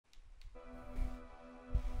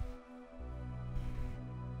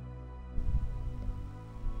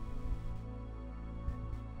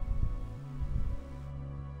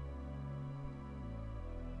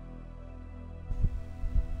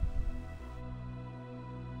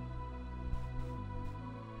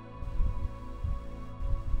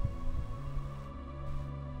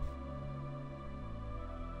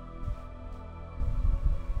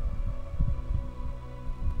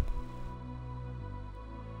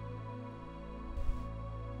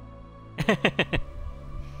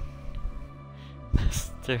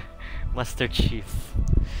Master Chief.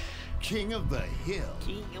 King of the Hill.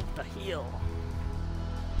 King of the Hill.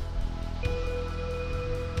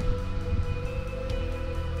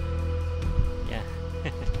 Yeah.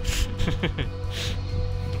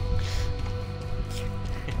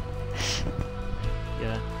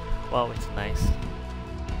 Yeah. Wow, it's nice.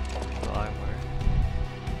 New armor.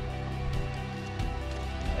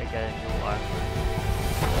 I got a new armor.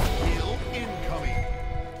 Hill incoming.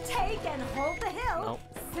 Take and hold the hill. Nope.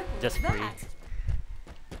 Simple Just as free. that.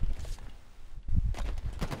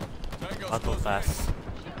 Auto pass.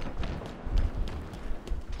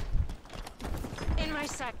 In my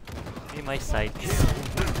sight. Be my sight.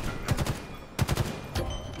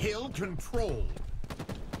 Hill control.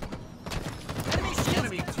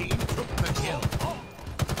 Enemy team took the hill.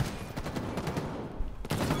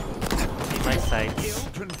 Be my sight. Hill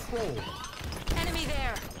control. Enemy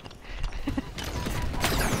there.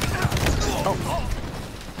 Oh.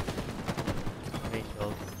 Great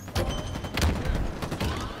job.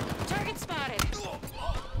 Target spotted.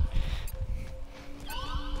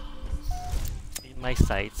 Be my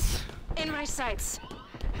sights. In my sights.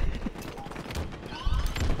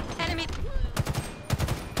 Enemy.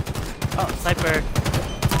 Oh, sniper.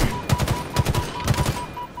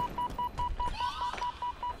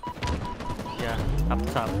 Yeah, up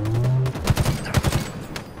top.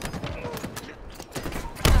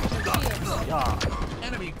 Yeah.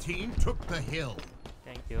 Enemy team took the hill.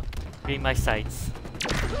 Thank you. Be my sights.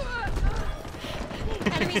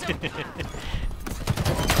 Enemies over.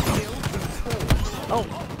 Hill control. Oh,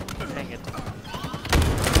 dang it.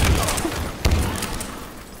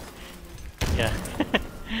 Yeah.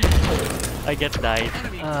 I get died.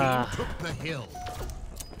 Enemy team took the hill.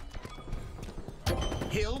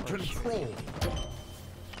 Hill control.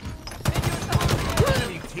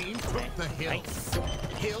 Enemy team took the hill. Nice.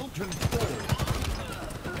 Hill control.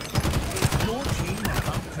 Your team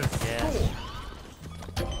about to Yes. score.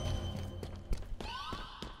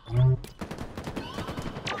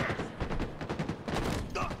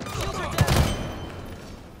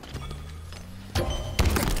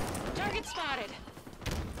 Target spotted.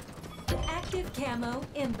 Active camo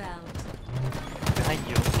inbound. Behind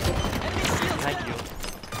you. Behind you.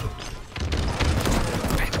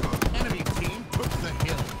 Enemy team took the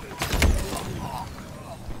hill.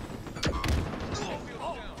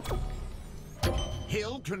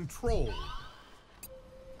 Hill control.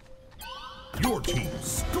 Your team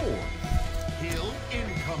scored. Hill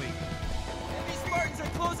incoming. Enemy Spartans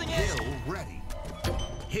are closing in! Hill ready.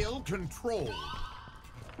 Hill control.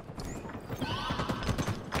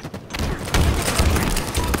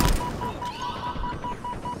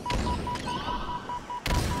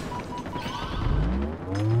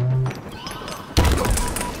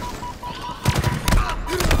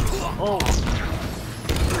 Oh.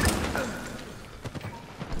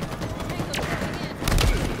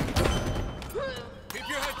 Keep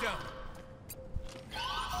your head down!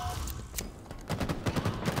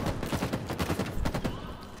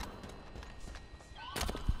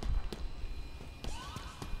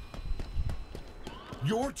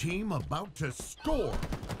 Your team about to score.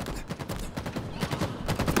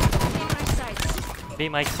 In my sights. Be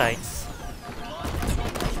my sights.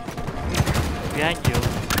 Behind you.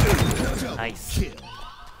 Double Nice. kill.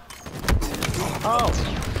 Oh.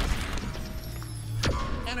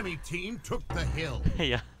 Enemy team took the hill.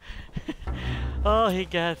 Yeah. Oh, he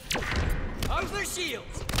got. How's their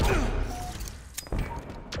shields?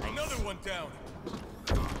 Another one down.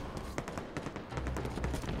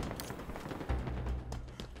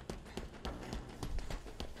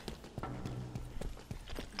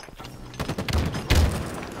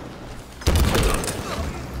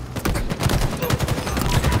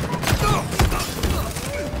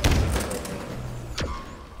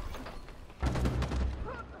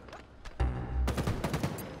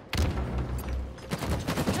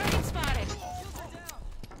 Target spotted.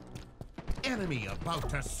 Enemy about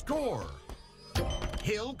to score.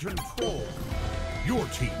 Hill control. Your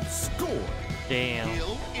team scored. Damn.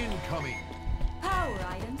 Hill incoming. Power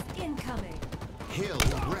items incoming. Hill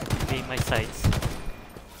ready. Be my sights.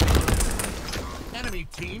 Enemy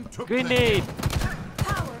team took Grenade. the hill.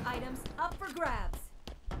 Power items up for grabs.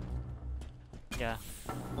 Yeah.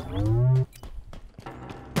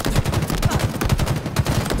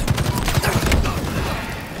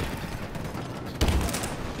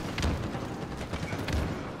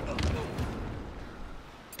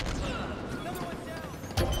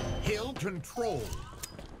 Hill control.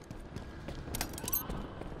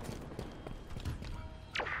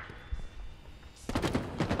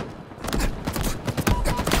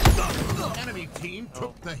 team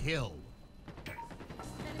took the hill.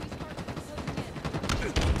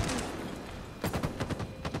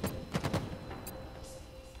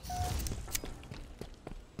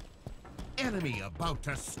 Enemy about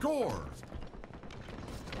to score.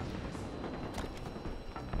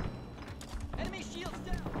 Enemy shields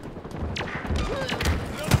down.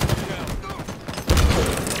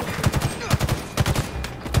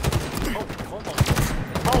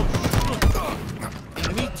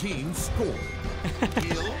 Enemy team score.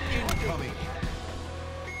 Hill incoming.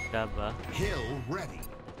 Dabba. Hill ready.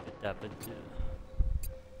 Dabba do.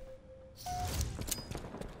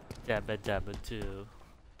 Dabba dabba do.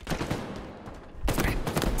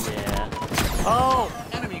 Yeah. Oh!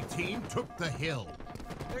 Enemy team took the hill.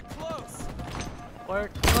 They're close. We're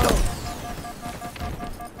close.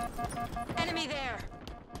 Enemy there.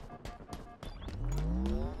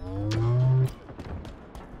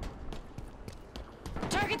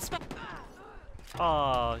 Target spot.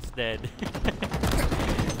 Oh, it's dead.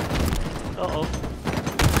 Uh-oh.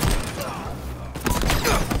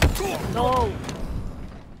 No!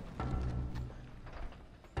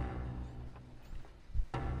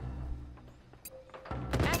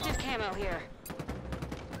 Active camo here.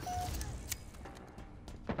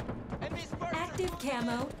 Enemy Spartans are Active closing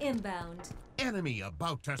camo inbound. Enemy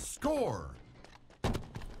about to score.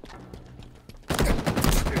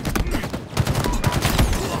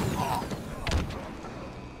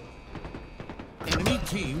 Enemy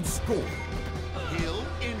team score. Hill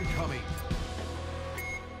incoming.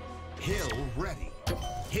 Hill ready.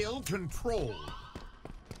 Hill control.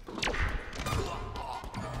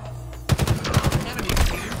 Enemy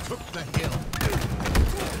team took the hill.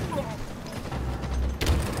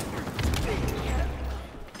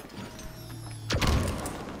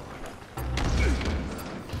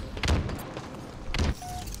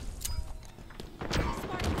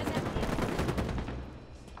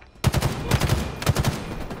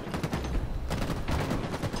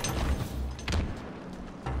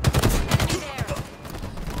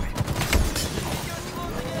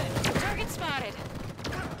 Target spotted.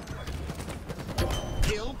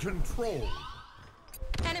 Hill control.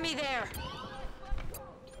 Enemy there.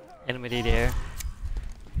 Enemy there.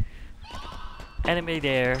 Enemy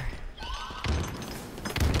there.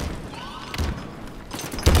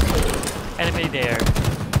 Enemy there.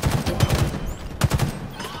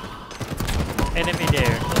 Enemy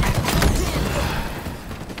there.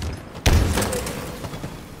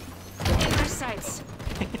 In our sights.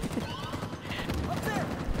 Up there.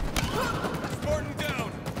 Spartan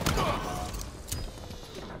down.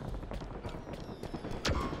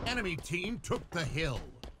 Enemy team took the hill.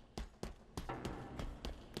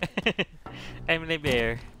 Enemy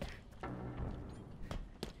there.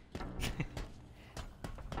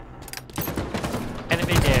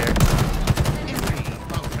 Enemy there. Enemy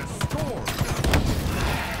about to score.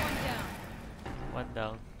 One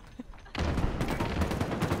down.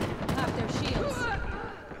 Pop their shields.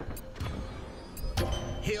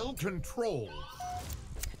 Hill control.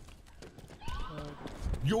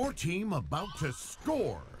 Your team about to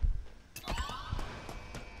score.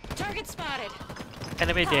 Target spotted.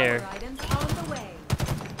 Enemy Power there. items on the way.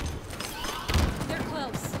 They're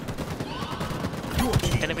close. Your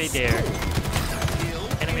team Enemy there. scored. Hill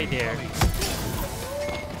Enemy there. incoming.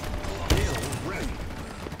 Hill ready.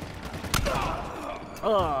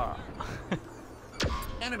 Oh.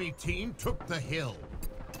 Enemy team took the hill.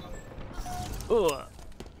 Ugh.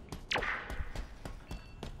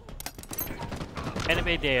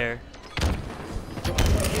 Enemy there.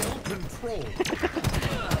 Hill control.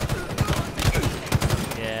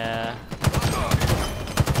 Yeah.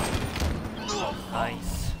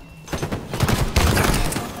 Nice.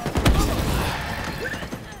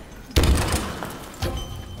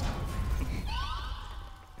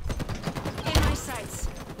 In my sights.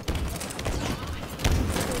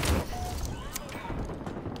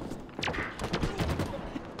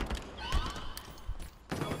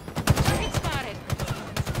 Target spotted.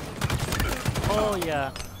 Oh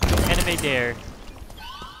yeah. Enemy there.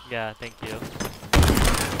 Yeah, thank you.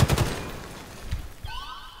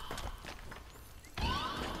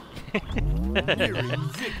 Nearing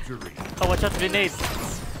victory. Oh, watch out, grenades.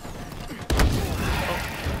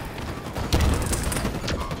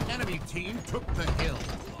 Enemy team took the hill.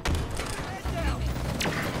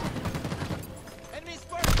 Enemy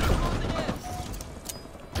Spartans are closing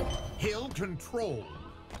in. Hill control.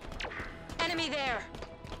 Enemy there.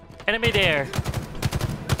 Enemy there.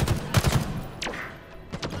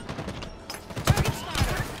 Target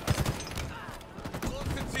spotted. Close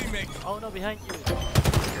to teammate. Oh no, behind you.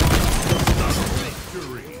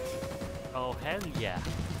 Victory. Oh hell yeah.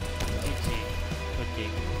 GG.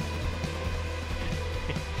 king.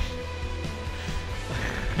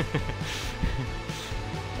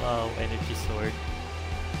 Wow, energy sword.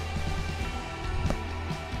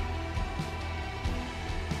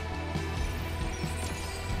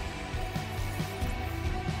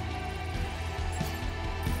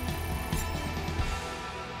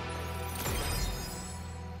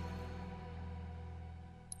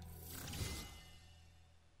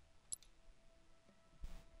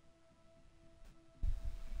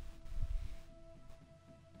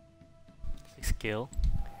 Skill.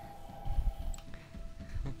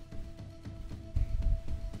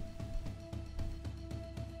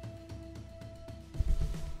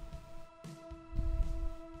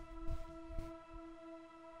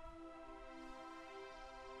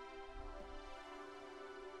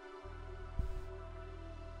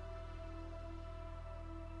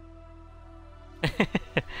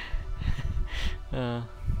 uh.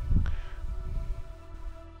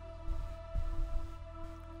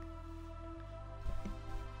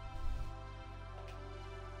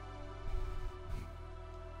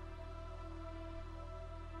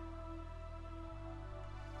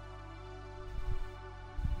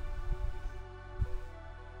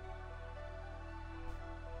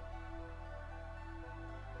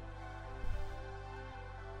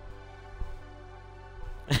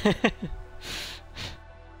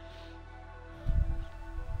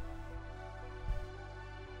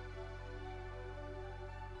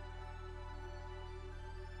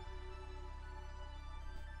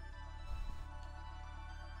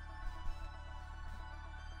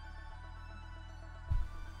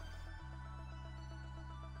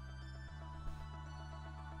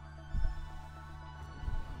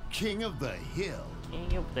 King of the Hill.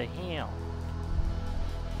 King of the Hill.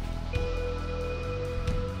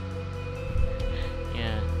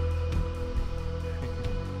 Yeah.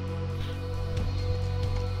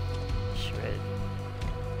 Shred.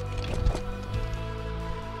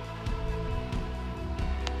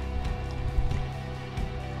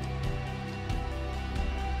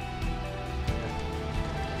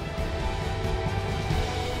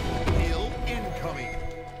 Hill incoming.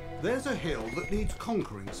 There's a hill that needs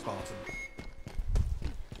conquering, Spartan.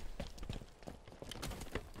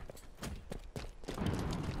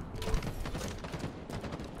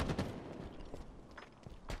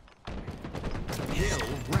 Hill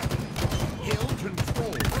ready. Hill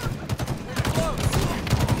control.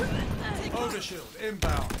 Overshield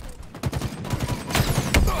inbound.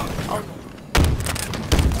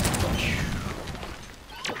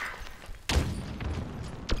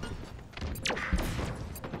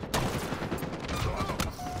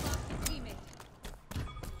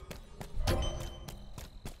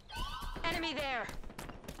 Enemy there.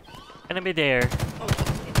 Enemy there.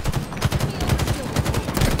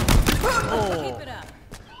 Oh. Keep it up.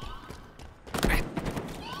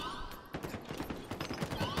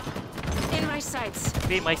 In my sights.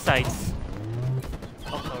 Be my sights.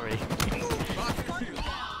 Oh, sorry.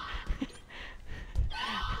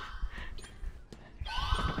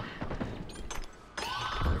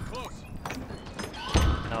 They're close.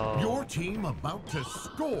 No. Your team about to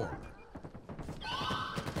score.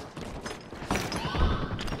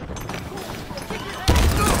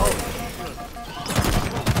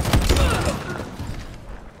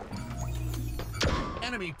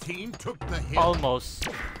 Enemy team took the hit. Almost.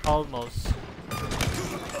 Almost.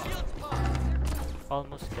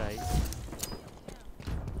 Almost, guys.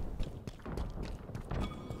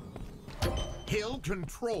 Hill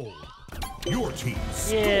control. Your team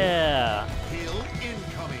scored. Yeah. Hill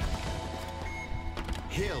incoming.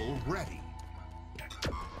 Hill ready.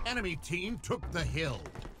 Enemy team took the hill.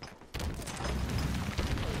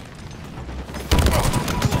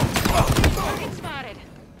 Target spotted.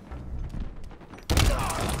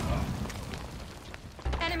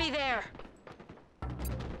 Enemy there.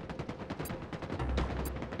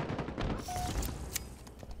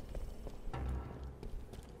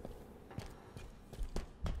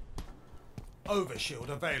 Overshield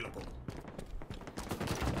available.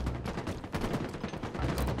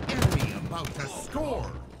 Enemy about to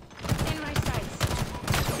score. In my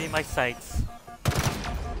sights. Be my sights.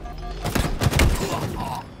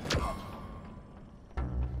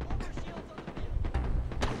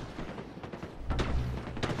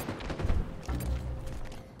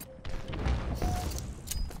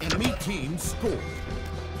 Enemy team scored.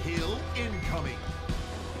 Hill incoming.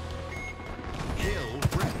 Hill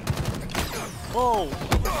ready. Oh.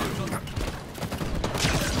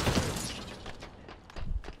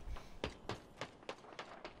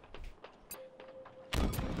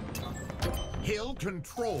 Hill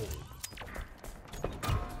control.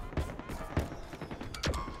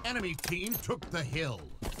 Enemy team took the hill.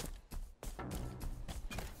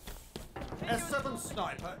 S7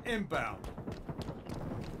 sniper inbound.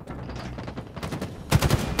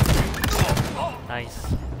 Nice.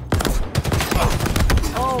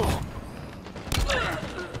 Oh!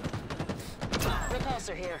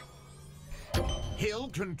 Repulsor here. Hill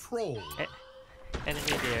control.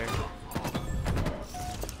 Enemy there.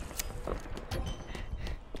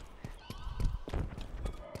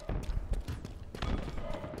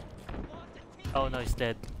 Oh no, he's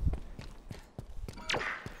dead.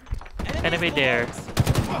 Enemy there.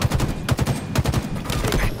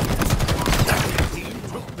 Team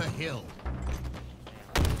took the hill.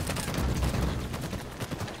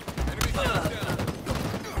 Enemy down.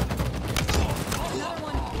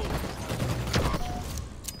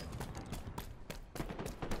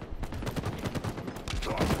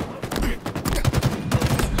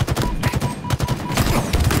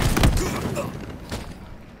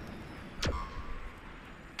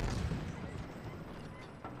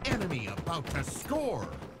 Enemy about to score.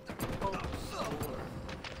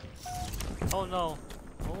 Oh no.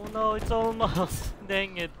 Oh no, it's almost.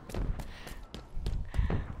 Dang it.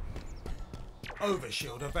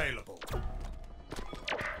 Overshield available.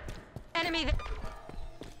 Enemy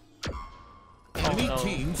Enemy no.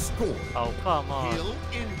 team score. Oh, come on. Hill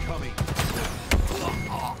incoming.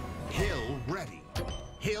 Hill ready.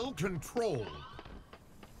 Hill control.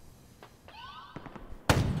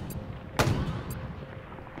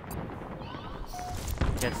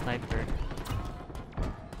 Get sniper.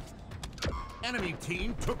 Enemy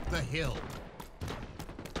team took the hill.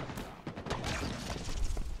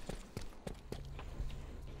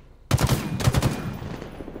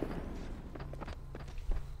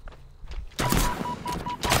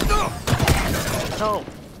 No!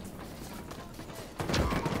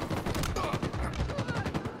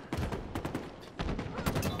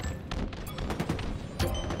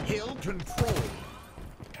 Hill control.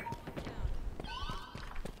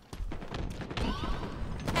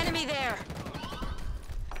 enemy there.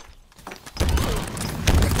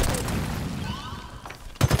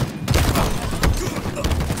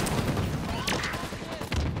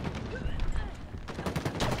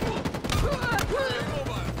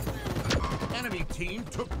 Enemy team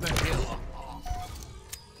took the hill.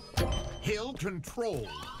 Hill control.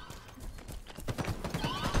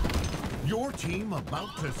 Your team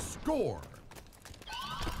about to score.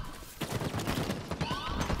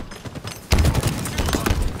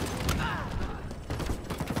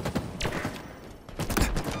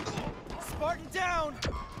 Spartan down!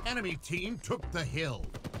 Enemy team took the hill.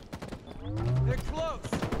 They're close!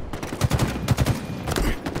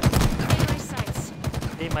 In my sights.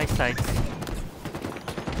 In my sights.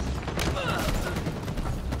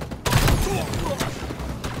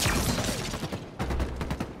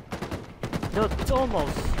 No, it's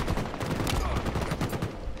almost.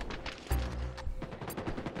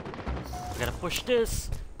 We gotta push this.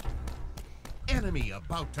 Enemy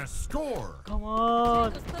about to score. Come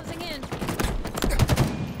on. Circle's closing in.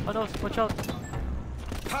 Oh no, watch out.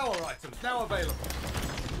 Power items now available.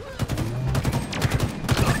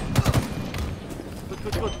 Good,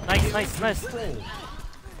 good, good. Nice, nice, nice. Control.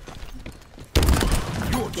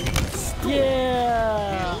 Your team score.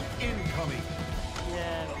 Yeah. Hill incoming.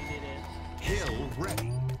 Yeah, we did it. Hill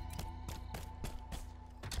ready.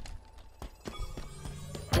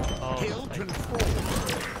 Oh, Hill sniper. control.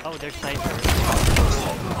 Oh, there's sniper.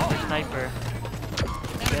 There's sniper.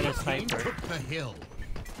 Get a Enemy team sniper. took the hill.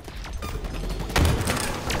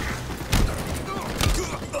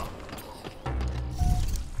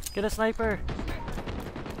 Get a sniper.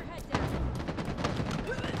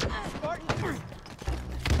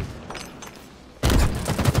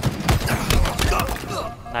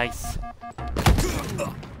 Nice.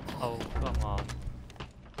 Oh, come on.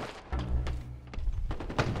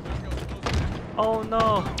 Oh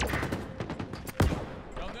no.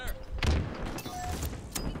 Down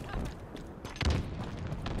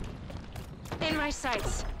there. In my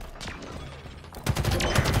sights.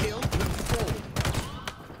 Hill control.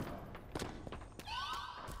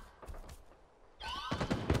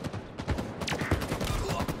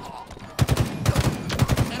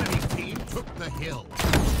 Enemy team took the hill.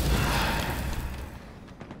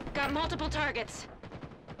 Got multiple targets.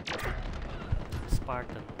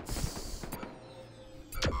 Spartans.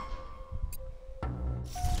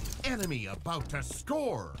 Enemy about to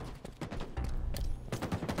score.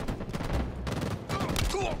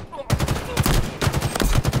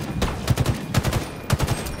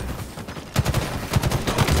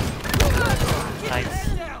 Nice.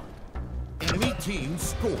 Enemy team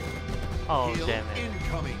score. Oh, Hill damn it.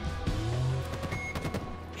 incoming.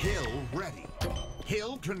 Hill ready.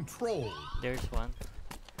 Hill controlled. There's one.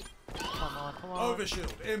 Come on, come on.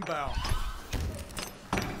 Overshield inbound.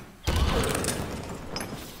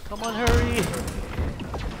 Come on, hurry.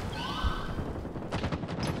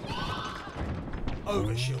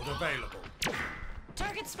 Overshield available.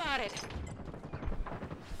 Target spotted.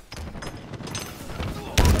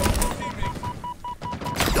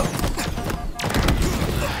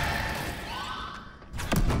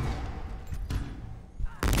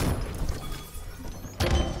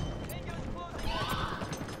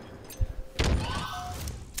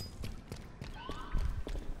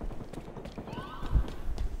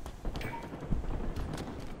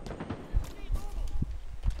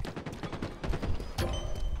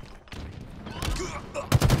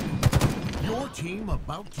 Your team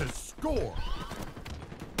about to score.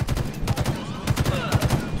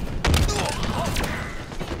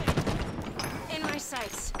 In my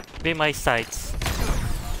sights. Be my sights.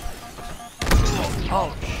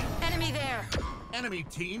 Ouch. Enemy there. Enemy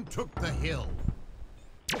team took the hill.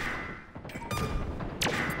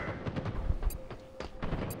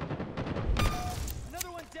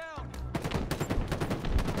 Another one down.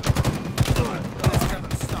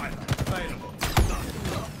 S7 sniper available.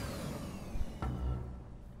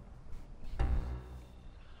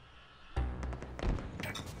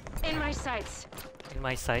 In my sights. In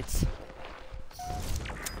my sights.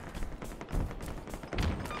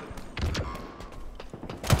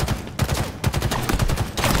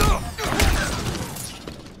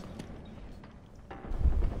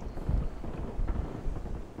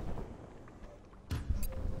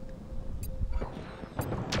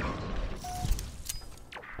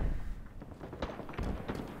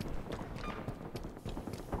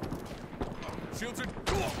 Shields are.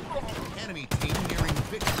 Enemy team nearing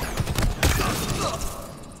victory.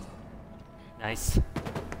 Nice.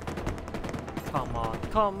 Come on,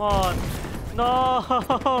 come on.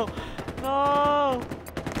 No! No!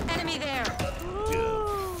 Enemy there.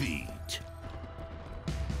 Defeat.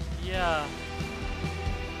 Yeah.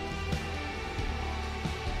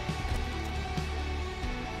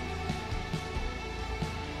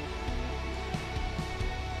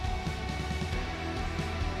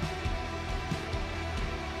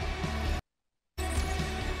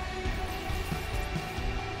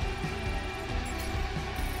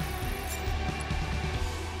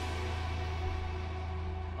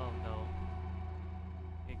 Oh no.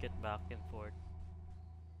 You get back and forth.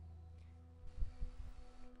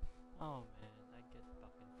 Oh man, I get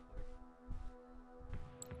back and forth.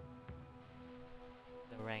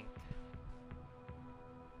 The rank.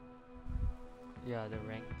 Yeah, the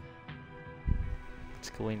rank. It's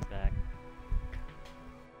going back.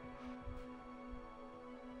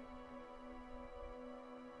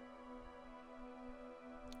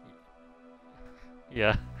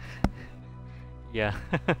 Yeah. Yeah.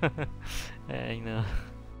 I know.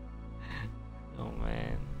 Oh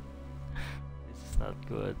man. This is not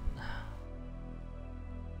good.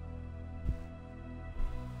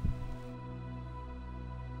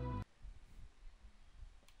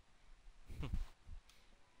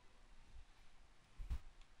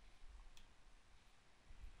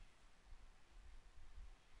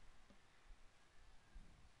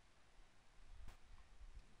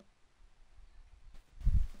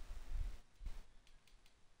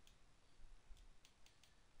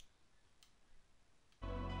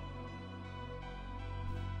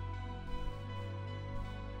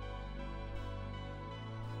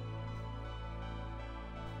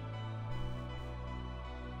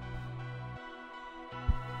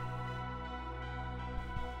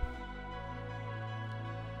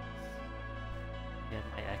 Get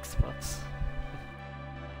my Xbox.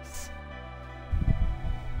 Nice.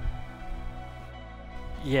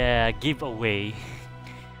 Yeah, giveaway.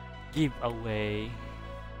 Giveaway.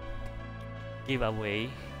 Giveaway.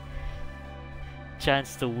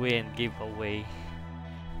 Chance to win giveaway.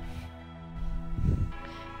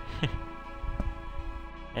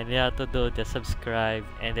 And you have to do just subscribe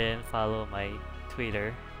and then follow my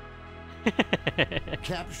Twitter.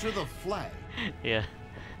 Capture the flag. Yeah.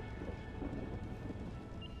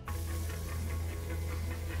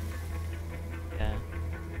 Yeah.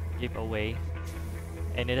 Giveaway.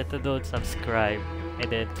 And you have to do subscribe and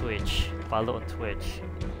then Twitch. Follow on Twitch.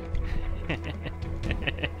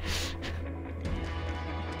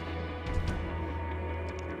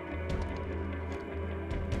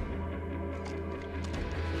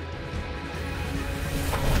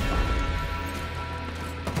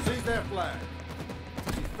 Seize their flag.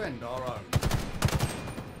 Defend our own.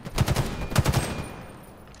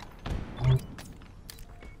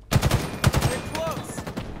 We're close.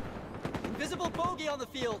 Invisible bogey on the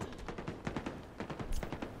field.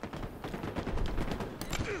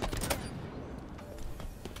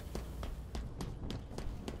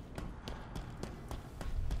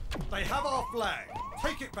 They have our flag.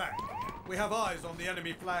 Take it back. We have eyes on the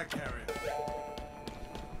enemy flag carrier.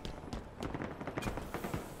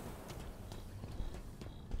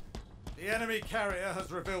 The enemy carrier has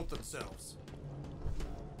revealed themselves.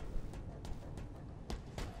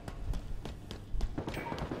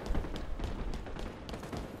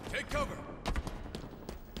 Take cover.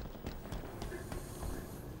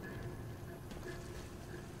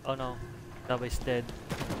 Oh no, that is dead.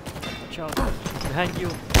 Watch out, behind you.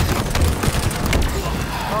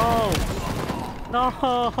 Oh no!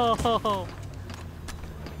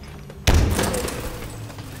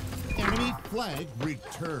 Enemy flag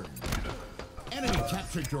returned. Enemy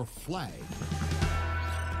captured your flag.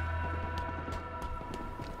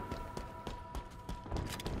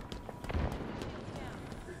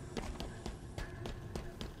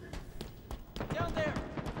 Down there.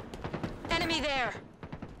 Enemy there.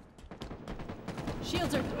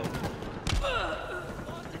 Shields are...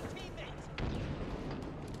 Lost a teammate.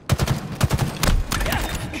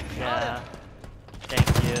 Yeah. Thank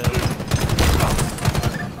you.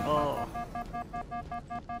 Oh.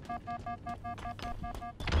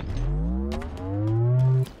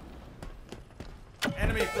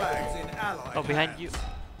 Enemy flags in allied Oh, behind hands. you.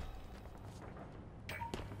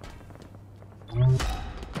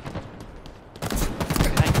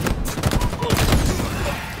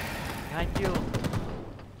 Behind you.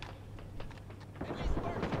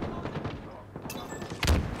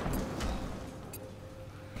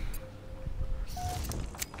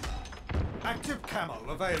 Active camo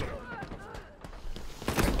available.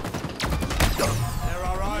 There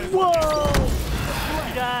are eyes. Whoa!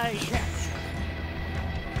 You died.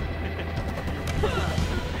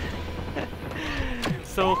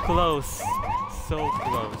 So close. So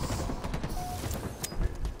close.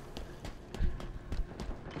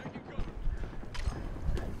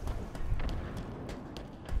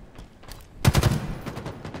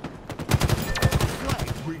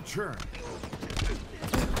 Flag returned.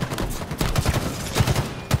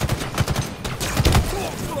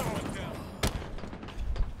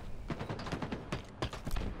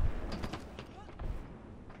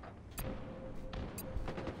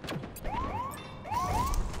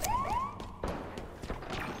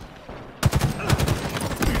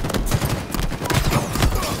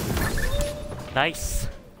 Nice.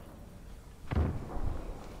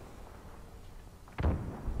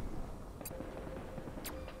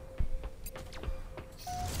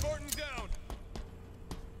 Spartan down.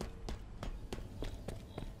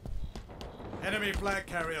 Enemy flag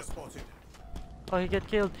carrier spotted. Oh, he got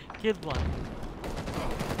killed. Killed one.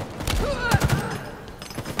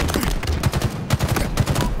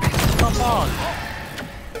 Come on.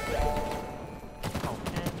 Oh,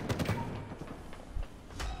 man.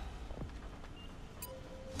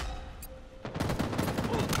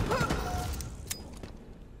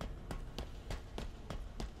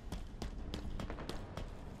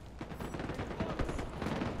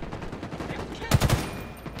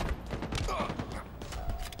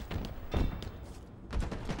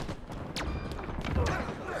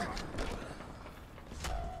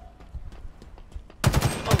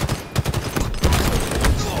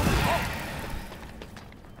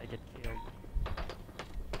 I get killed.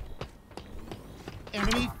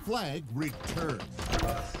 Enemy flag returned.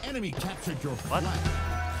 Enemy captured your What? flag.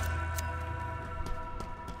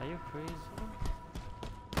 Are you crazy?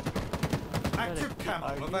 Active camo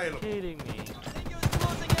Are you available. kidding me? I think it was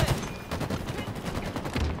closing in.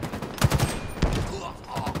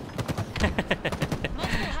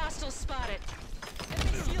 Multiple hostiles spotted.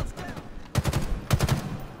 Enemy shields down.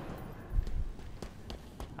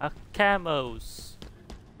 Camos.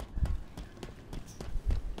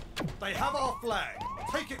 They have our flag.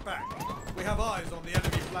 Take it back. We have eyes on the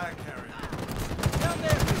enemy flag carrier. Down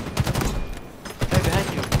there. Hey, behind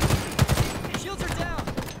you. Shields are down.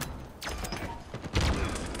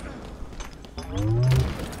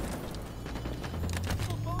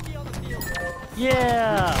 Full bogey on the field.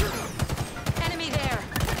 Yeah! Enemy there.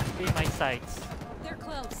 Be my sights. They're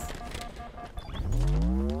close.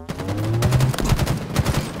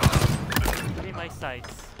 Be my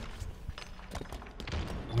sights.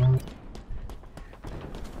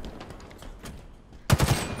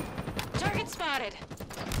 Target spotted.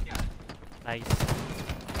 Nice.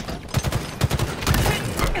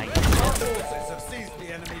 Our forces have seized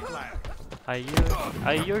the enemy flag.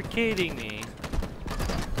 Are you kidding me?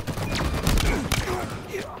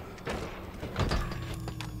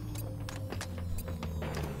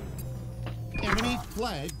 Enemy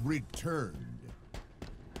Flag returned.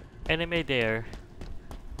 Enemy there.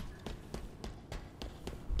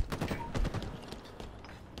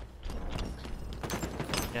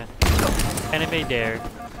 Yeah. Enemy there.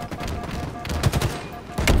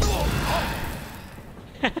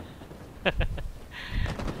 They're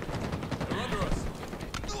under us.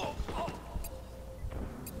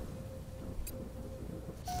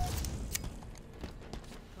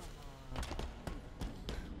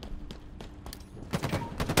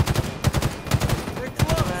 They're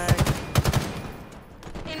close.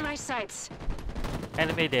 In my sights.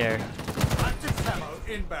 Enemy there. Active camo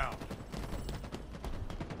inbound.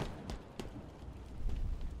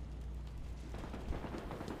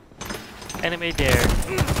 Enemy there.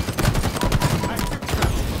 Active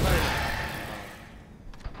camo available.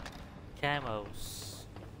 Camos.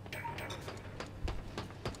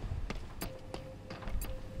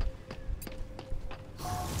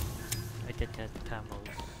 I did that camos.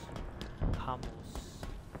 Camos.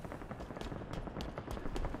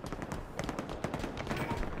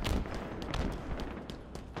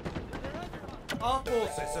 Our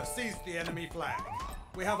forces have seized the enemy flag.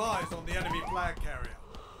 We have eyes on the enemy flag carrier.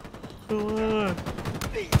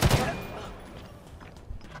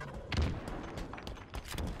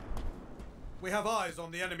 We have eyes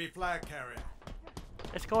on the enemy flag carrier.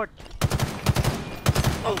 Escort.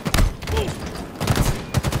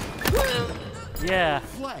 Yeah.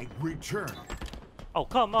 Flag returned. Oh,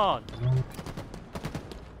 come on.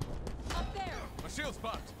 Up there. My shield's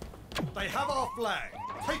popped. They have our flag.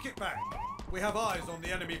 Take it back. We have eyes on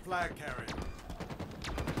the enemy flag carrier.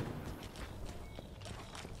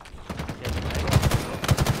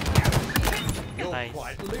 You're Nice.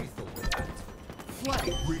 quite lethal with that.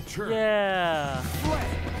 Flag returned. Yeah. Flag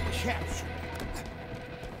captured.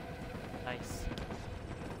 Nice.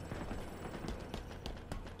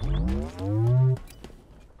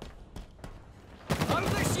 Out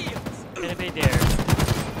of their shields. Enemy there.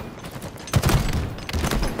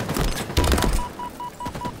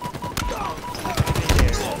 Enemy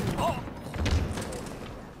there.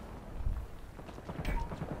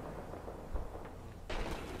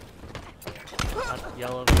 Not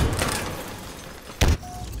yellow.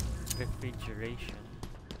 Refrigeration.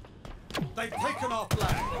 They've taken our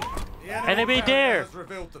flag. The Enemy carrier there. has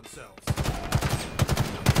revealed themselves.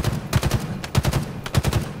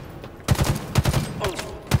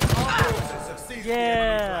 Our forces have seized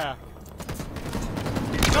Yeah.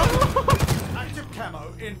 the enemy flag. Active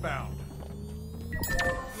camo inbound.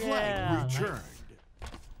 Flag Yeah. returned.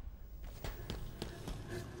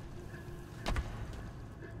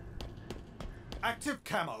 Active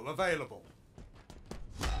camo available.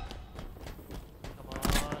 Come on.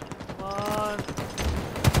 Come on.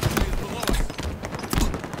 He's below us.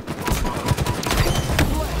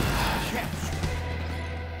 Captured.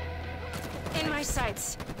 In my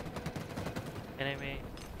sights. Enemy.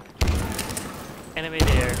 Enemy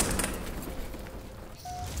there.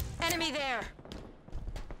 Enemy there.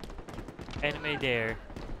 Enemy there.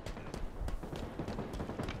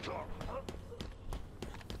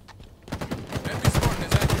 Enemy Spartan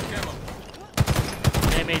has active camo.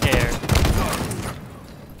 Enemy there.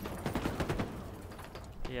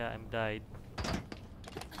 Yeah, I'm died.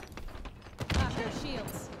 Pop their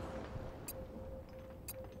shields.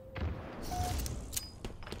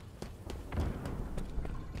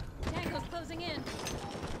 Tango's closing in.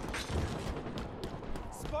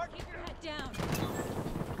 Spark. Keep your head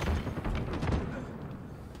down.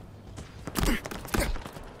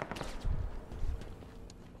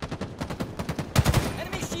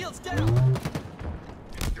 Enemy shields down.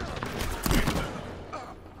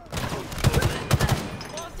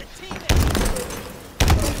 Lost a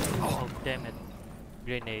teammate. Oh, damn it.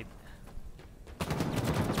 Grenade.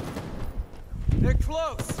 They're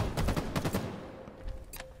close.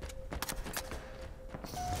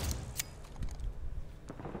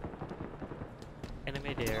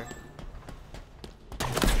 Enemy there.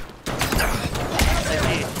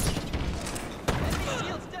 Enemy. Enemy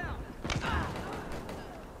shields down.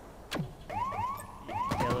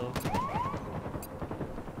 Yellow.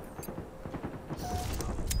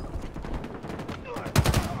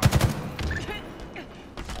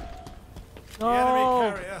 The enemy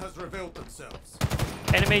No! carrier has revealed themselves.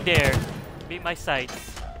 Enemy there. Beat my sights.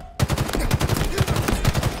 In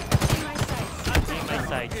my sights. Beat my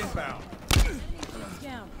sights. Inbound.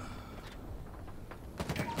 Down.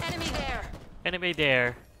 Enemy there. Enemy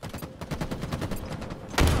there.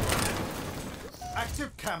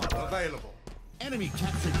 Active camo available. Enemy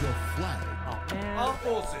captured your flag. Oh Our man.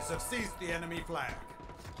 forces have seized the enemy flag.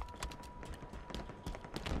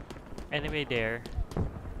 Enemy there.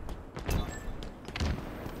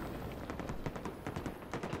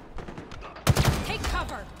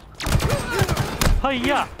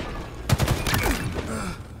 Hiya!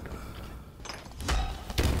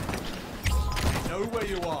 Know where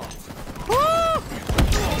you are.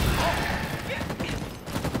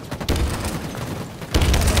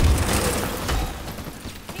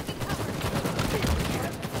 Taking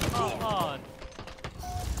cover. Come on!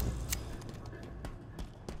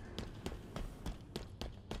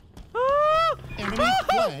 Enemy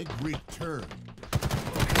flag returned.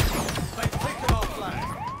 They've taken our flag.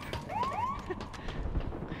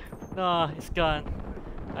 No, it's gone.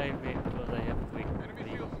 I wait because I have quick. Enemy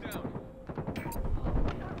shields down.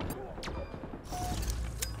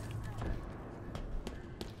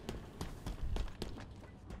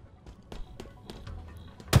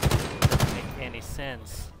 Doesn't make any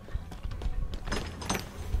sense.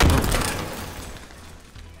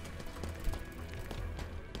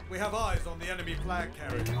 We have eyes on the enemy flag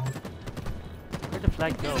carrier. Where'd the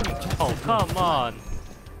flag go? Oh, come on!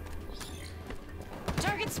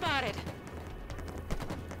 Target spotted.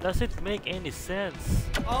 Does it make any sense?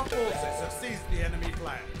 Our forces have seized the enemy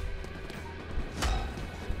flag.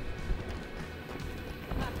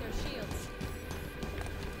 Pop their shields.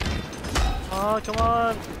 Oh, come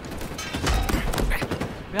on!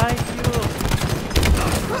 Behind you!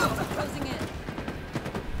 Closing in.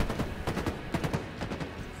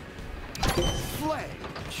 Flag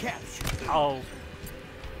captured. Oh!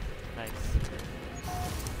 Nice.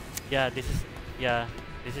 Yeah, this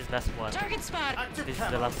is last one. Target spot. Active This is the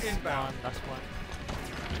camo last inbound. one, last one.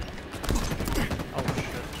 Oh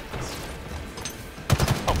shit.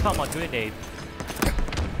 Oh come on, grenade.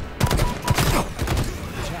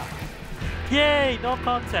 Yay, no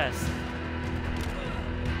contest.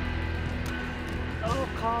 No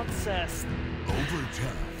contest.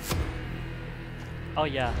 Overtime. Oh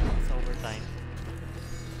yeah, it's overtime.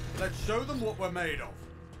 Let's show them what we're made of.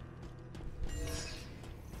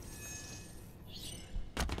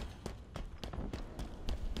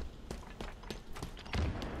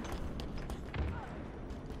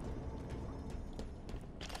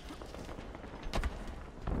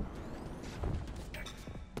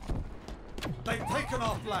 They've taken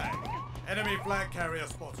our flag. Enemy flag carrier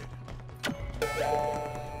spotted.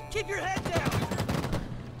 Keep your head down.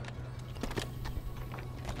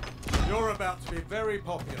 You're about to be very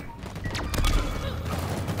popular.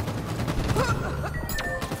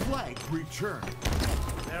 Flag returned.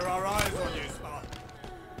 There are eyes on you, Spartan.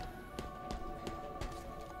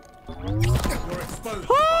 You're exposed,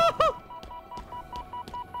 Spartan.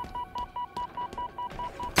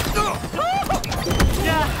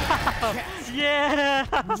 Yeah!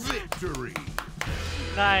 Yeah! Victory.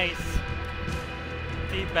 Nice!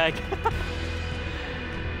 Feedback.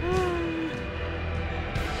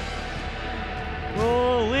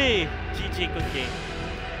 Holy! GG, good game.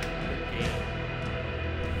 Good game.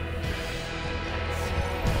 Nice.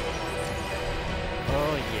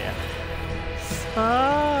 Oh yeah.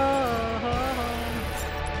 Oh.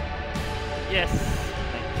 Yes!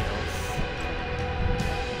 9 kills.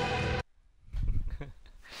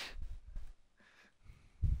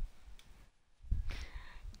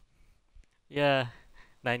 Yeah,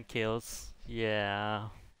 9 kills. Yeah.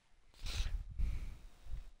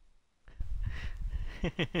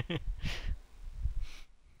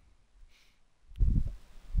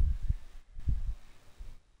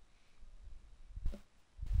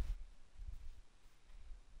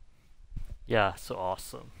 Yeah, so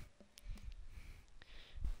awesome.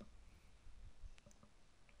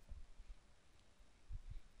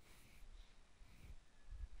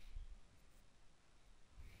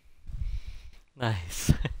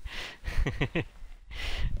 Nice.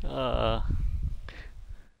 uh,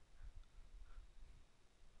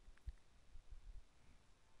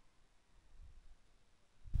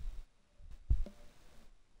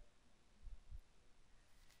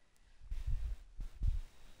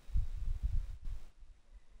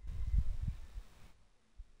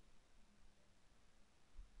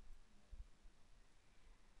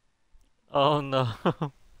 oh no.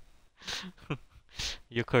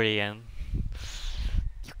 You Korean.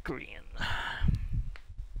 You Korean.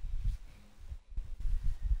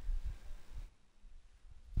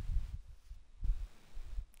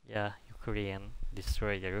 Yeah, you Korean.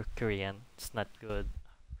 Destroy the Korean. It's not good.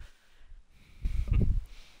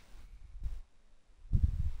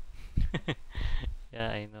 Yeah,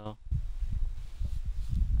 I know.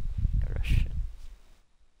 Russian.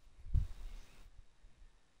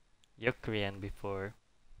 You're Korean before.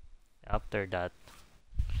 After that.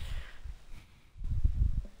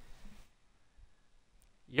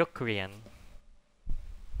 You're Korean.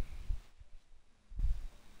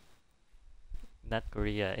 Not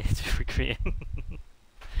Korea, it's Korean.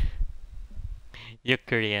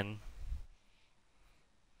 Ukraine.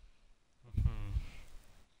 Mhm.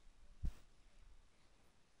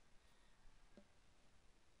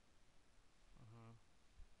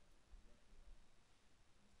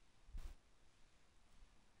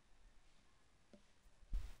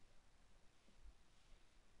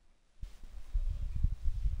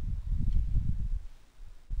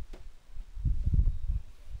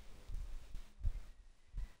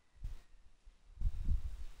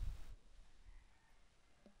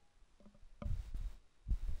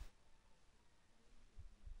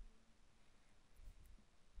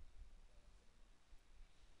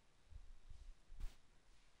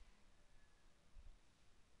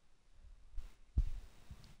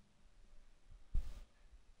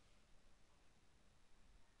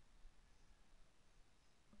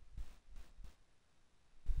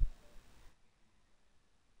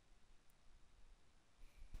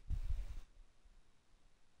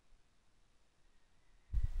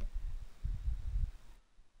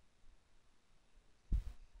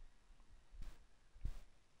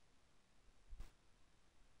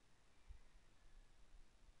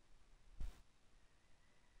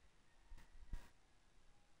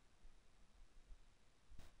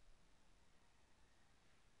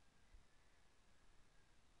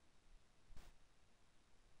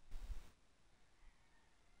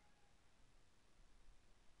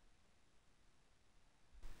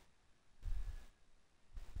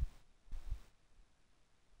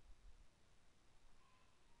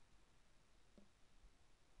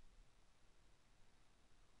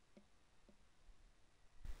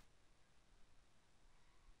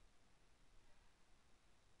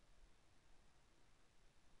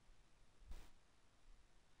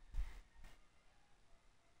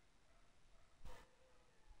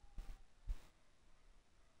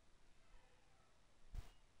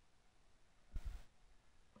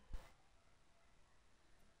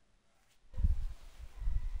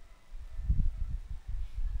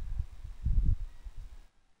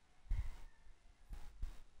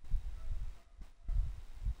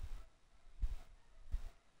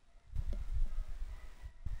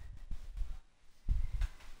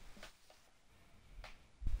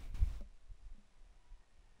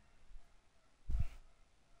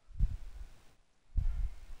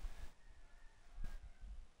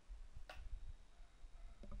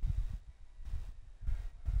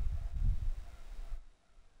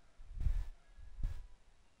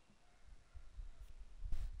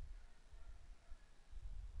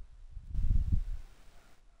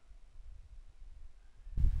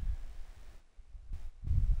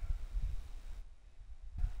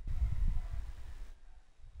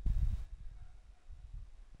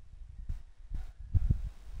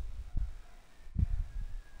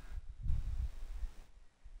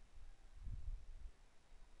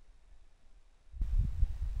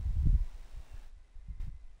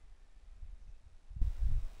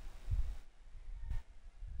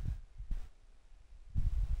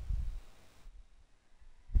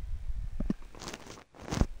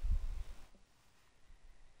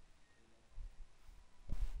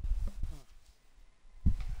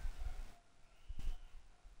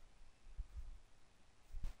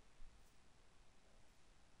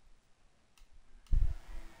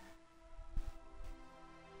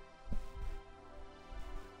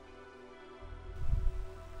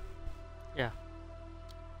 Yeah.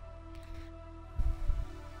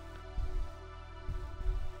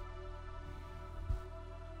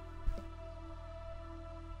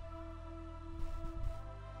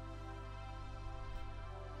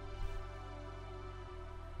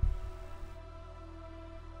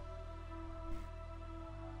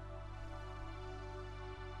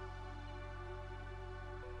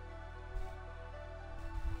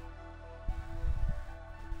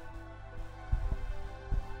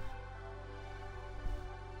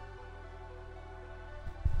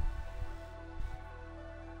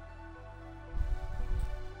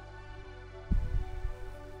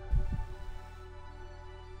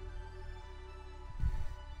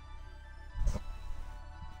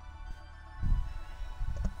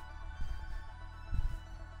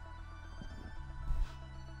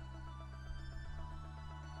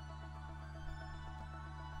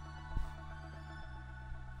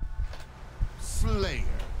 Slayer.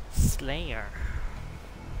 Slayer.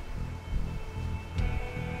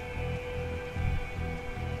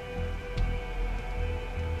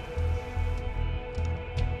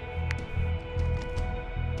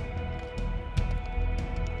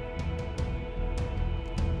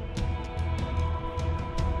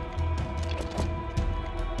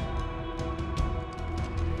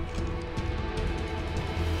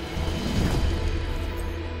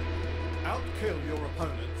 Outkill your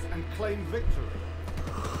claimed victory.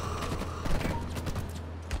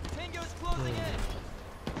 Tango's closing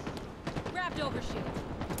in. Grabbed overshield.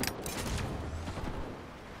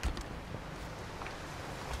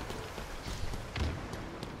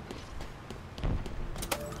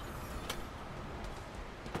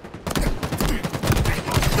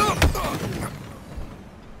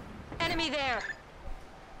 Enemy there.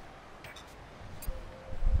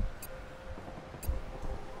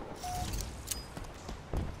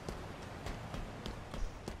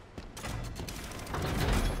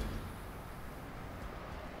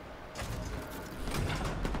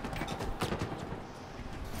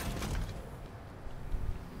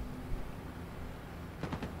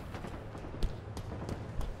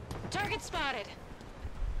 Target spotted.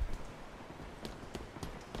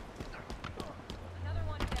 Another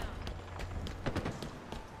one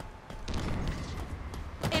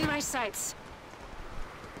down. In my sights.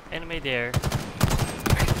 Enemy there.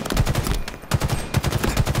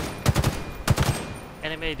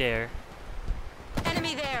 Enemy there.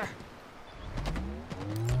 Enemy there.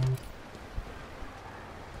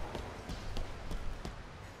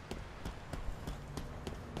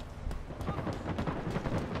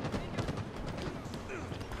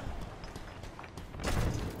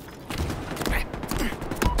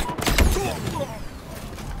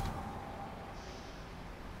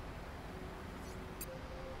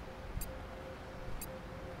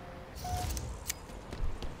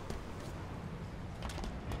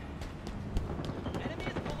 Enemy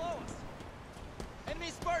is below us. Enemy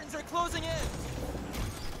Spartans are closing in.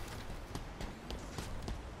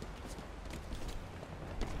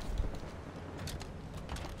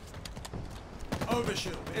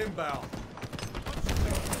 Overshield inbound.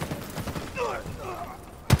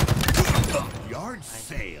 Yard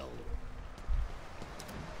sale.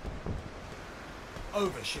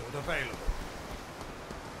 Overshield available.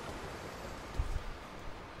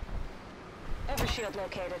 Overshield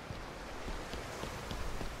located.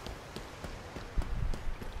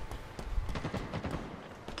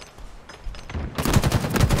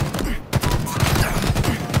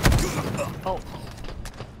 Oh,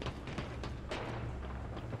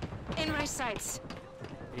 In my sights.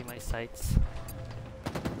 in my sights.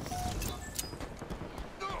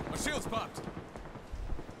 My shield's popped.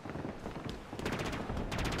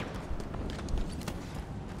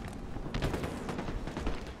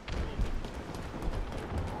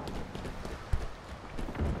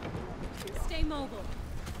 Stay mobile.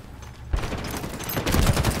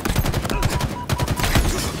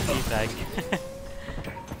 Feedback.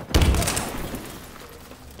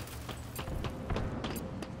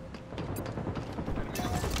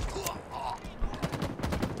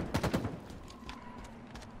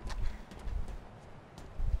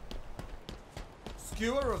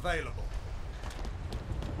 Skewer available.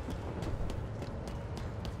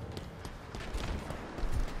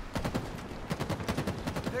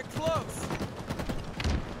 They're close.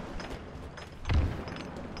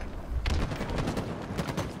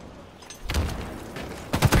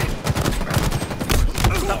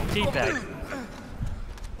 Stop feedback.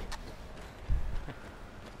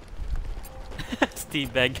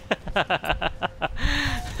 Steve Beg.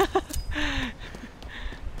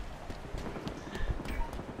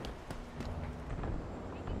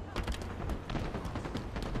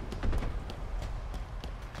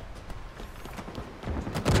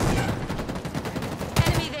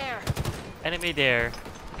 Enemy there. Enemy there.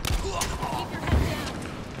 Keep your head down.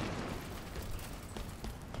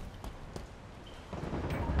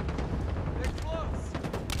 They're close.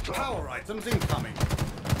 Power items incoming.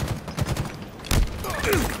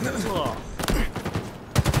 Oh.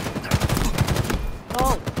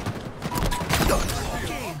 Oh.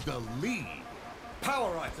 Gained the lead.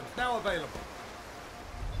 Power items now available.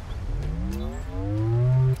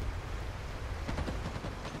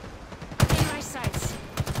 In my sights.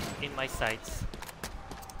 In my sights.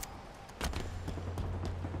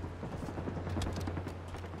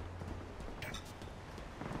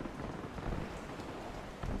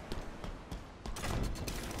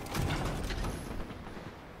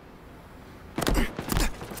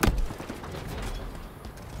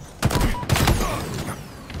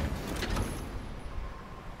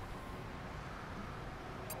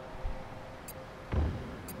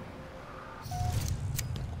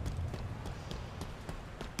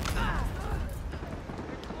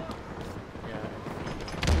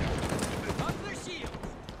 Up their shields.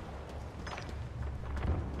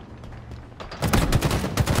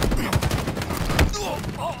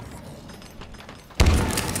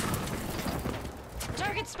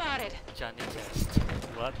 Target spotted. Johnny Chest.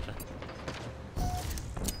 What the?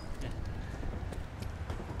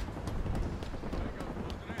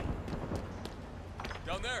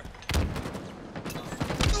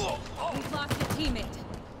 teammate.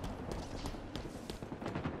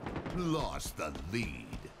 Lost the lead.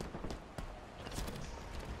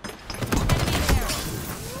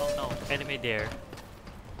 Oh no, enemy there.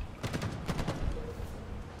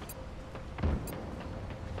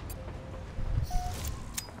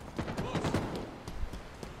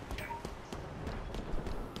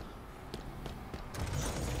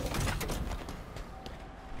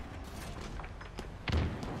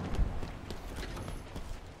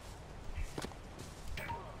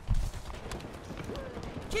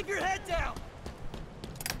 Keep your head down!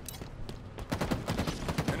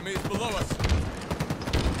 Enemy is below us.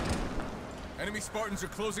 Enemy Spartans are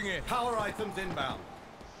closing in. Power items inbound.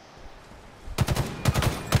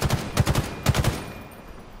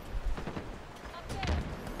 Up there.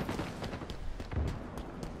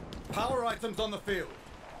 Power items on the field.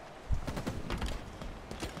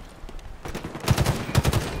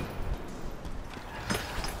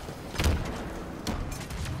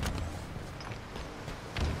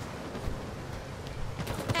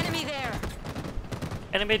 Enemy there.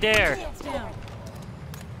 Enemy there! It's down.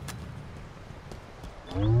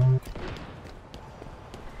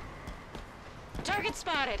 Target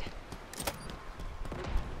spotted.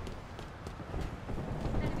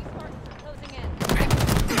 Enemy Spartans are closing in.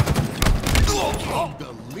 Take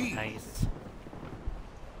the lead. Nice.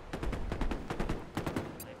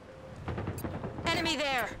 Enemy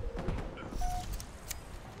there.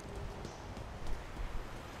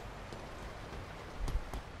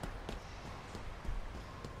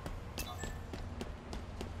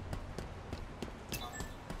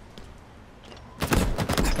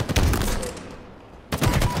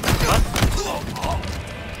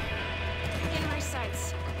 In my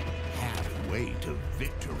sights. Halfway to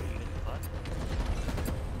victory. What?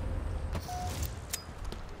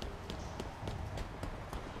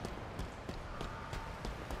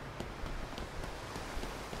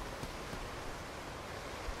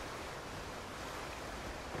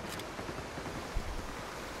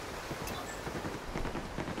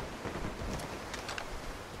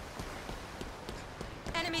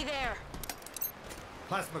 Enemy there.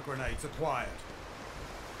 Plasma grenades acquired.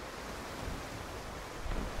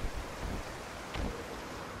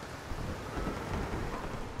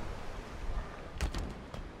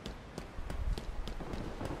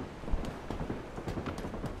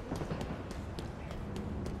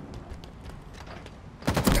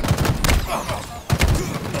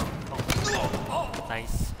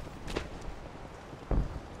 Nice.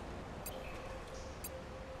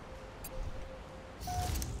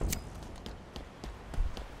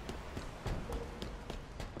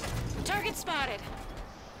 Target spotted.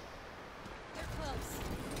 They're close.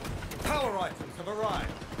 Power items have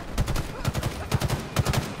arrived.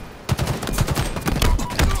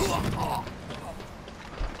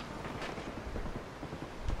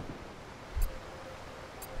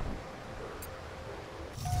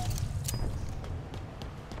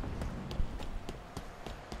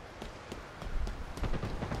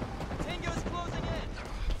 Tango's closing in!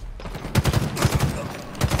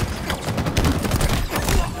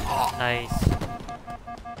 Nice.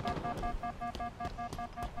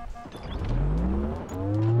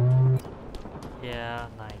 Yeah,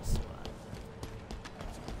 nice one.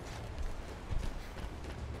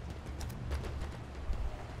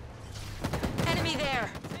 Enemy there.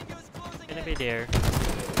 Tango's closing Enemy in! there.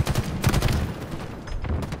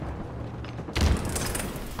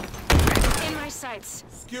 In my sights.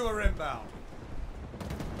 Skewer inbound.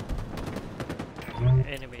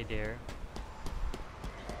 Enemy there.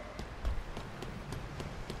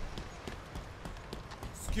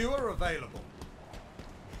 Skewer available.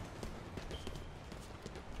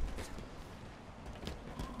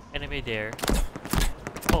 Enemy there.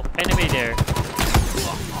 Oh, enemy there.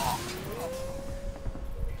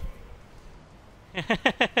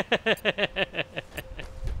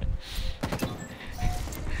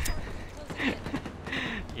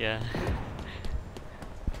 Yeah.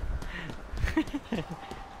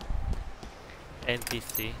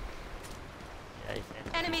 NPC. Yeah, it's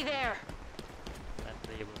NPC. Enemy there.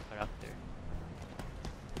 Unplayable character.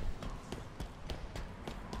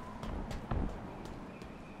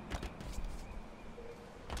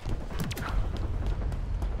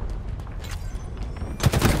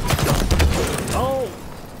 Oh!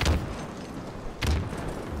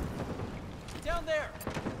 Down there!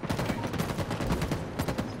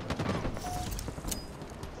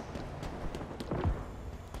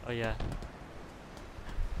 Oh yeah.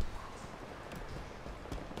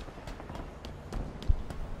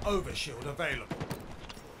 Overshield available.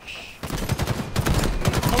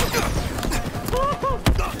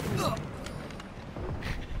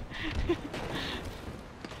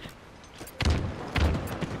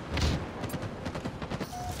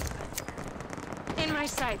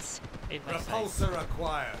 sights. In my sights. Repulsor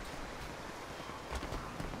acquired.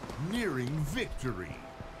 Nearing victory.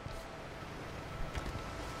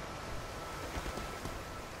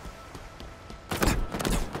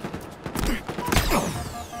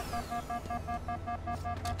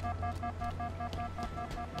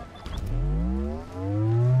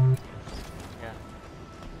 Yeah.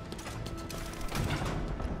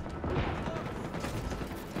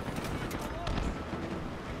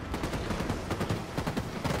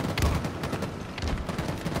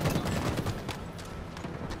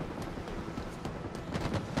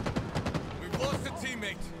 We've lost a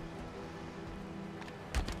teammate.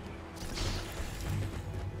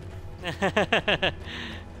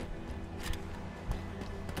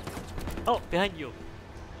 Oh, behind you.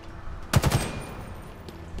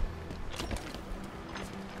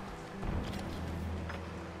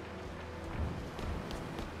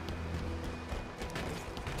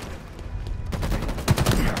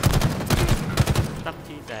 Stop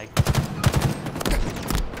teabag.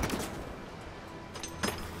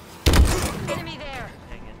 Enemy there.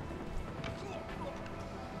 Dang it.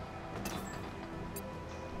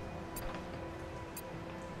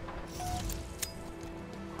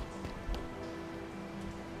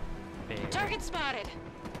 Bear. Target spotted.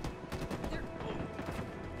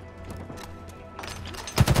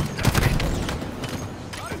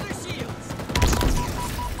 Out of their shields.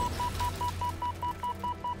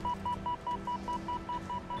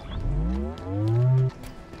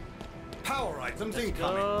 Power items Let's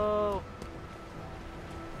incoming. go.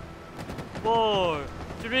 4,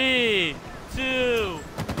 3, 2,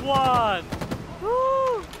 1.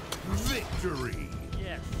 Woo! Victory.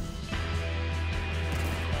 Yes.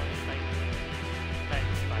 It's like time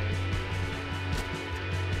expired.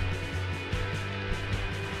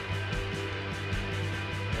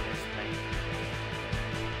 There's time.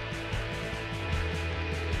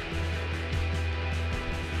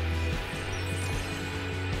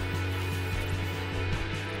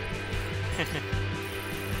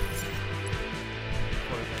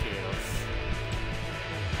 Four kills.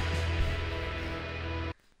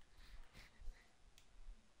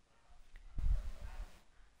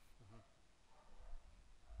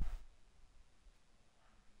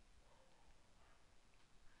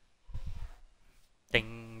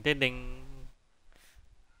 Ding ding ding.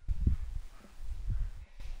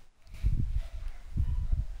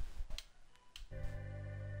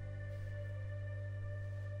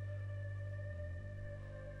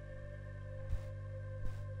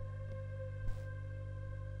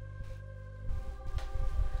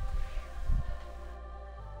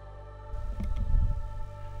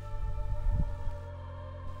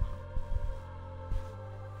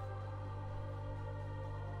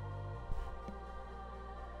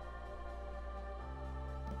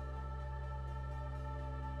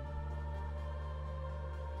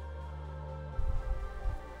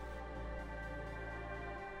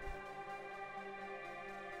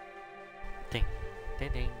 Ding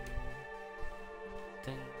ding ding.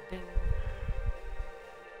 Ding ding.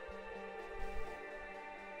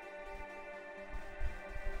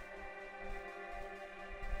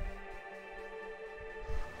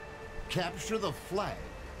 Capture the flag.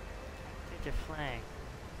 Take your flag.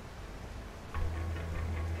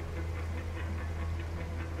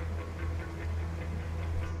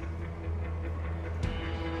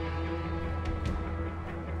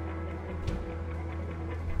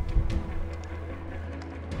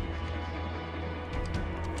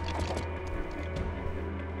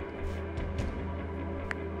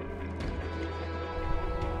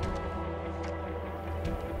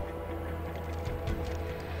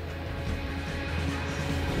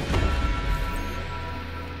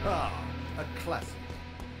 Ah, a classic.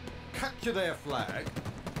 Capture their flag,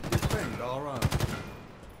 defend our own.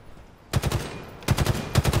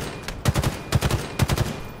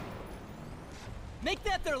 Make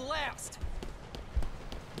that their last.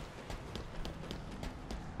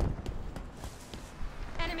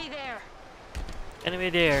 Enemy there. Enemy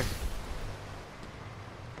there.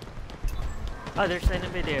 Oh, there's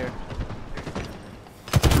enemy there.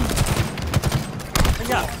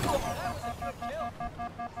 Yeah.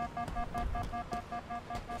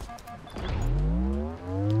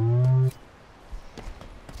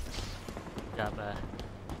 Jabba.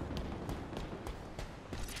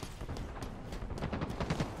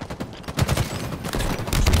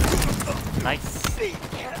 Nice.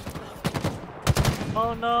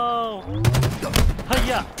 Oh no!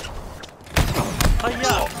 Hiya!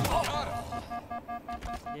 Hiya!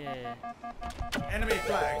 Yeah. Enemy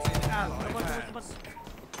flags in allied Come on, hands. come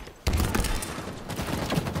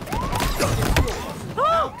on.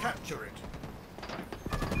 Now capture it.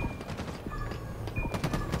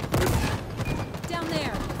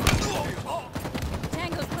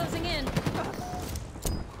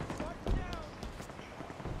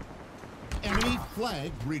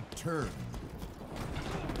 flag returned.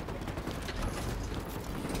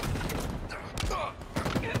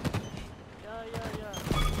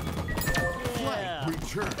 Flag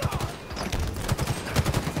returned.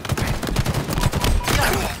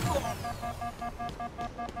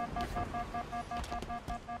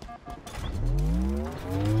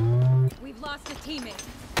 We've lost a teammate.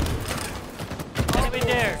 Enemy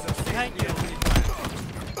there! Behind you!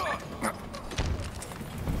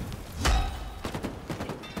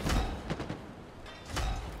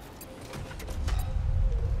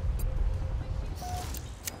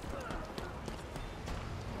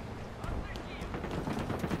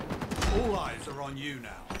 All eyes are on you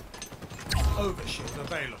now. Overshield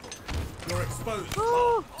available. You're exposed.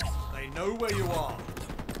 They know where you are.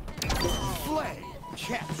 Flag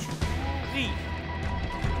captured. V!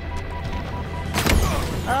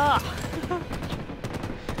 Ah!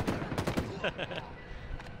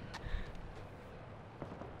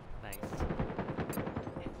 Nice.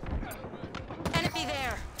 Enemy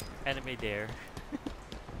there. Enemy there.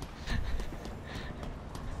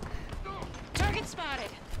 Target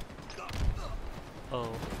spotted. Oh.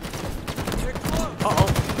 They're close. Uh-oh.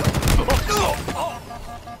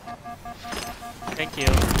 Thank you.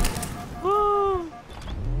 Woo!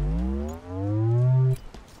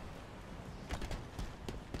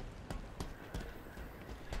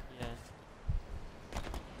 Yeah.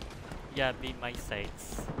 Yeah, be my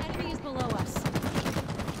sights. Enemy is below us.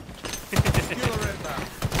 Killer inbound.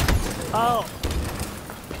 Oh!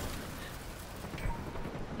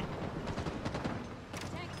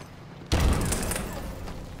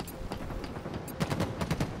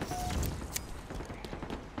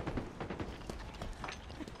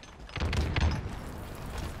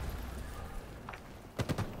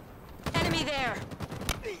 Enemy there.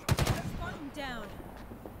 Spartan down.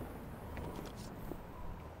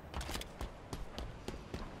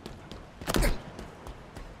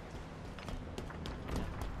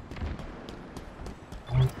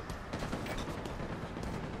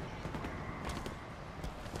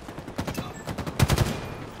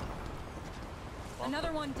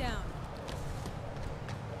 Another one down.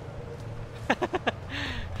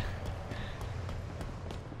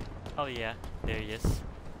 Oh yeah, there he is.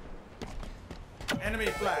 Enemy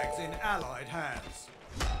flags in Allied hands.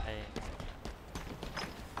 I...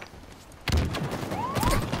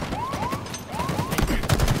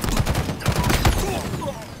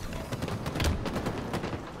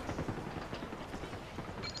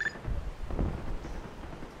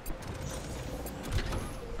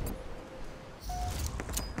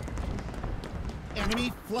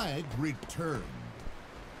 Enemy flag returned.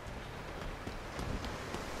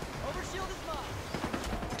 Overshield is mine.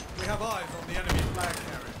 We have eyes on the enemy flag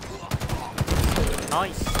carrier.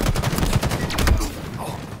 Nice!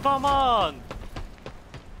 Come on!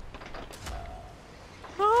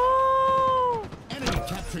 No! Enemy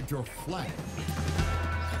captured your flag.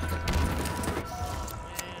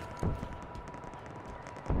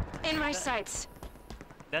 In my sights.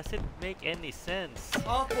 Does it make any sense?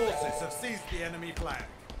 Our forces have seized the enemy flag.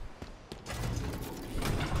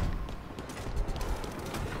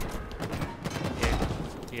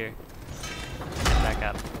 Here. Back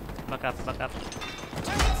up. Back up, back up.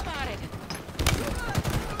 Target spotted.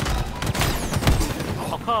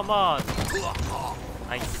 Oh, come on!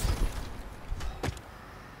 Nice.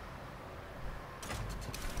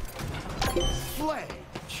 Flag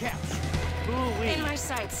captured. Ooh-wee. In my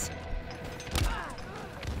sights.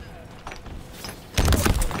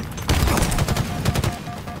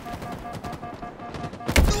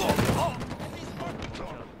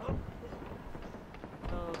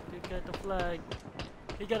 Oh, you got the flag.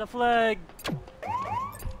 He got a flag.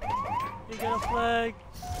 He got a flag.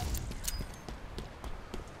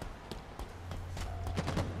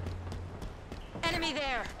 Enemy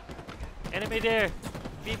there. Enemy there.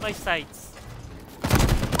 Be my sights.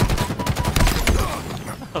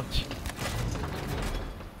 Ouch.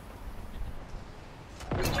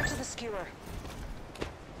 Get to the skewer.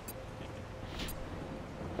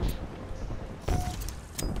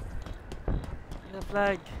 Get a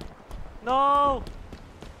flag. No!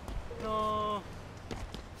 No!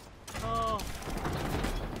 No!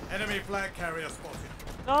 Enemy flag carrier spotted.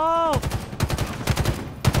 No!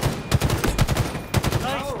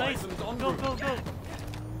 Nice, Power nice. items en Go, route. go, go.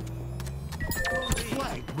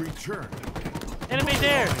 Flag returned. Enemy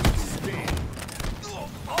there. Stand.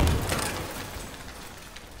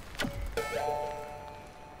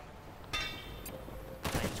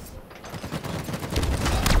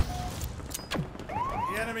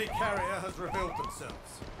 The enemy carrier has revealed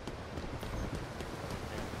themselves.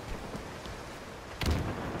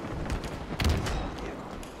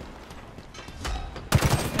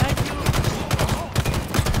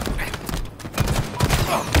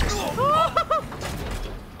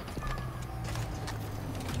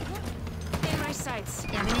 sights.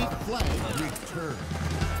 Enemy flag returned.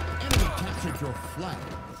 Enemy captured your flag. I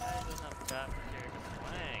do not capture the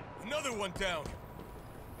flag. Another one down.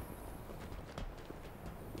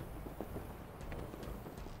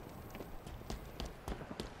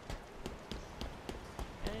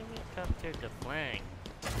 Enemy captured the flag.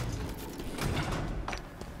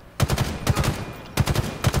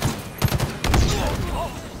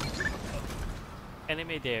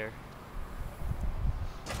 Enemy there.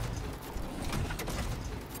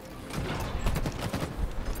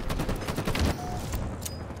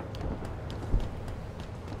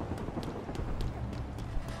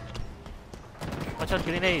 Watch out,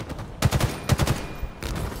 grenade!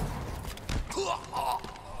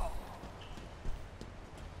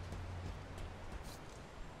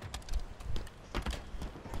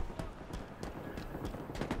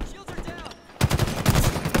 Shields are down.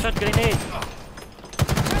 Watch out, grenade!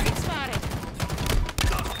 Target spotted.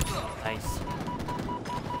 Nice.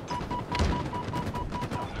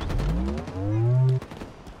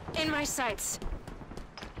 In my sights.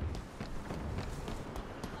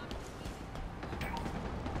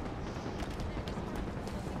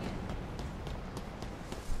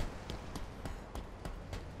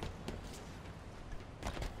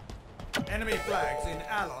 Enemy flags in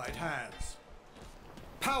Allied hands.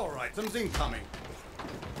 Power items incoming.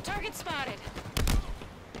 Target spotted.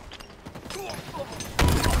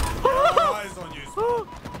 Eyes on you.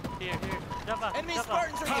 Here, Java, Enemy Java.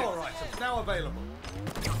 Spartans are Power here. items now available.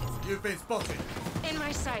 You've been spotted. In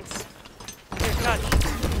my sights. Here, catch.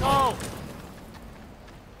 No!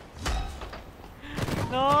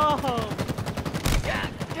 No!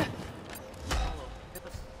 Get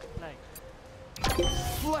us flag.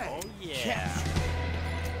 Flag Oh yeah. captured.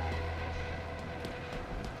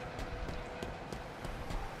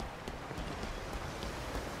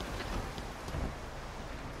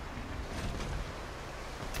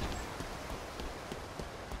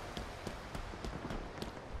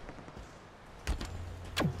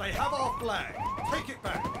 They have our flag. Take it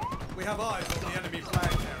back. We have eyes on the enemy flag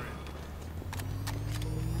carrier.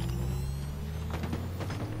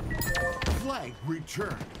 Flag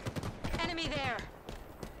returned. Enemy there.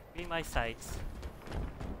 Be my sights.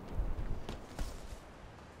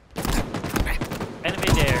 Enemy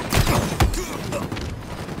there.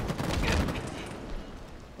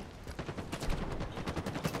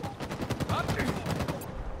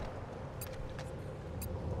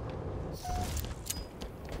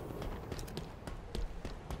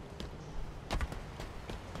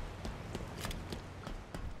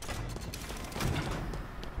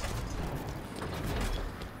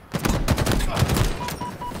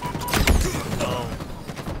 No.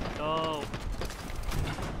 No.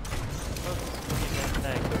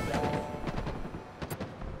 Enemy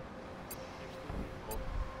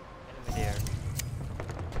there.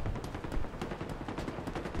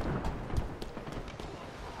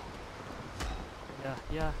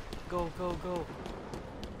 Yeah. Go. Go.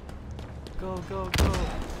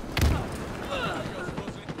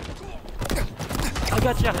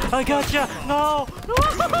 I gotcha. No.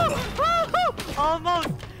 Almost.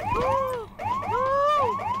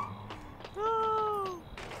 No.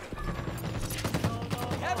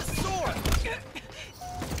 Have a sword.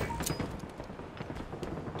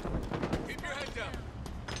 Keep your head down.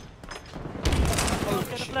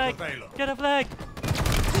 Get a flag. Available. Get a flag.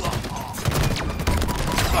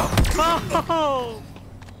 No.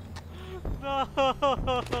 No.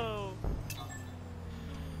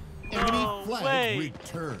 Enemy No flag way.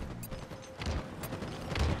 returned.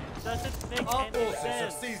 Doesn't make Our any forces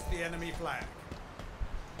have sense. seized the enemy flag.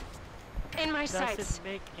 In my sights. Doesn't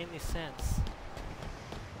make any sense.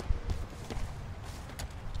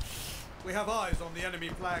 We have eyes on the enemy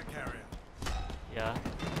flag carrier. Yeah.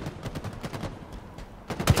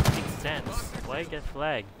 It makes sense. Why get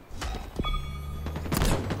flag?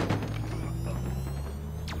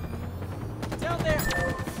 Down there.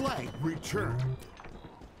 Flag returned.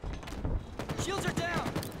 Shields are down.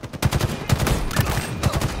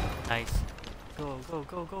 Nice. Go. Go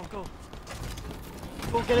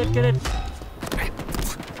get it.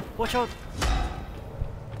 Watch out.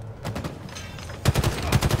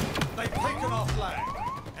 They've taken our flag.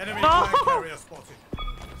 Enemy No! flag carrier spotted.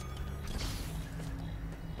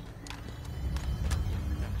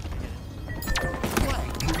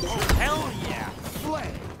 Flag returned. Hell yeah.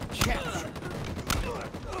 Flag captured.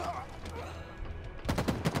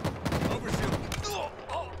 Overshield.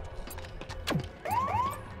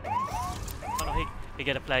 Oh no, he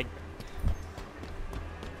get a flag.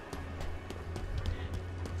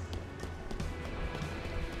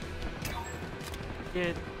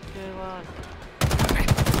 Get one.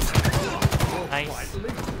 Nice.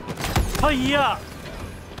 Oh yeah.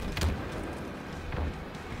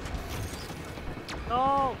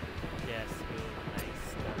 No. Yes, good. Nice.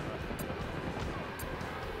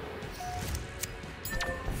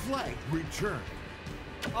 Flag returned.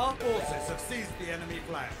 Our forces have seized the enemy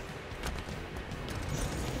flag.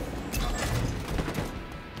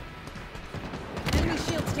 Enemy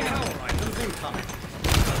shields down. Power items incoming.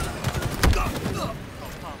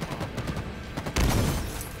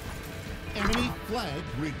 Enemy flag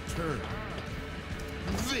returned.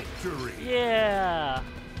 Victory. Yeah.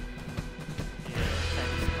 Yeah,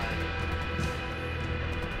 thanks, man.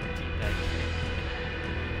 Teabag.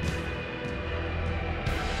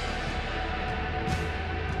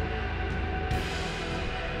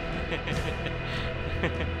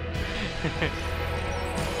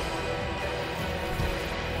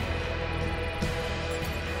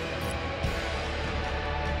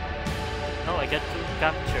 No, I got 2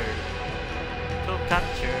 captured. 2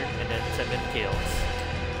 captured and then 7 kills.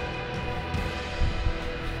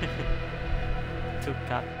 2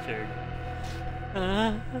 captured.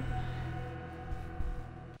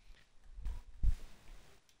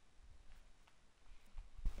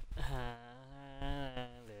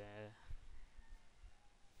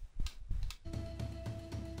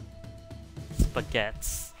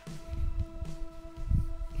 Spaghettis.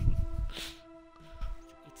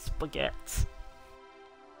 Eat spaghetti.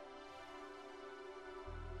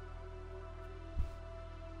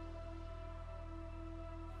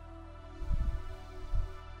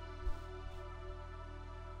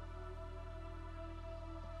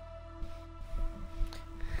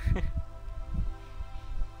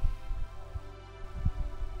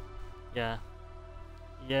 Yeah.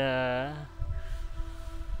 Yeah.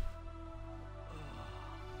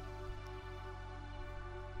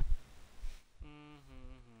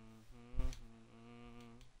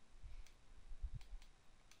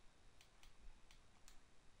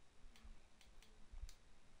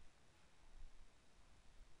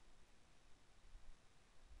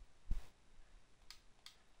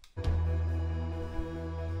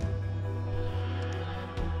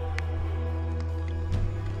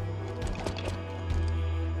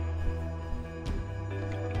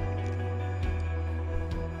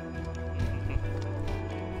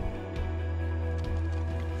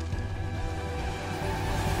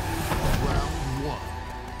 Round 1.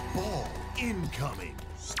 Ball incoming.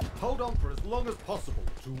 Hold on for as long as possible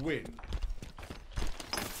to win.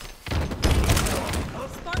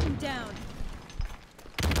 Spartan down.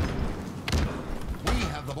 We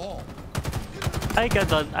have the ball. I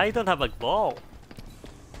don't have a ball.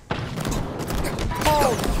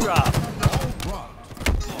 Ball drop. Ball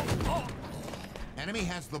dropped. Enemy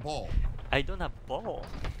has the ball. I don't have ball.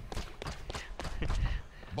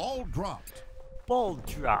 Ball dropped. Ball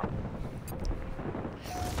drop.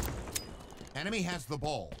 Enemy has the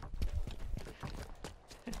ball.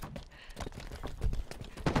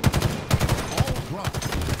 Ball dropped.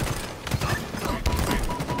 Down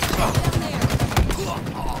there.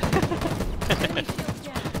 Enemy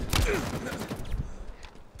shields down.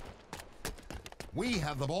 We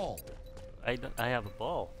have the ball. I have a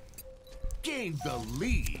ball. Gained the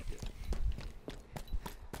lead.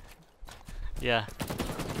 Yeah.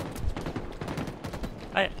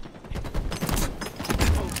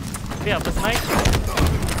 Yeah, but sniper.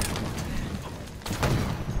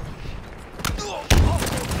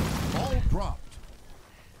 Ball dropped.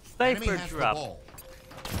 Enemy Sniper has drop. the ball.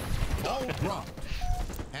 Ball dropped.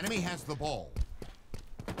 Enemy has the ball.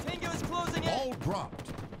 Tango is closing in. Ball dropped.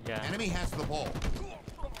 Yeah. Enemy has the ball.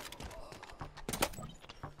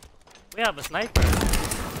 We have a sniper.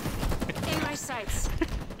 In my sights.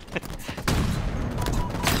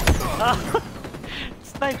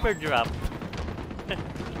 Sniper drop.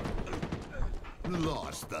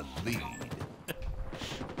 Lost the lead.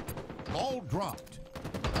 Ball dropped.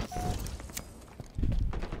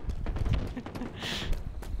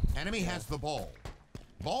 Enemy has the ball.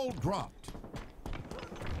 Ball dropped.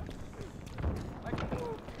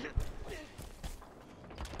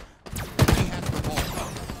 Enemy has the ball.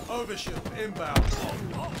 Overshield inbound.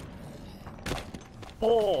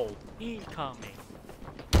 Ball incoming.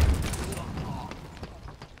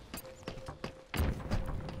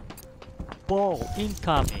 Ball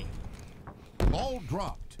incoming. Ball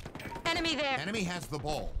dropped. Enemy there. Enemy has the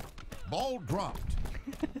ball. Ball dropped.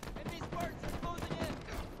 Enemy Spartans are closing in.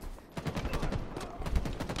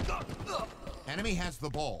 Enemy has the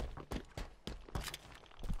ball.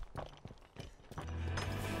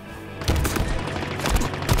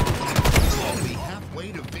 Only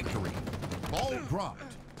halfway to victory. Ball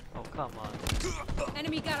dropped. Oh, come on.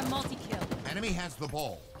 Enemy got a multi-kill. Enemy has the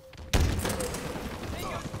ball.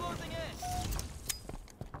 Gas closing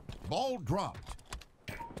in. Ball dropped.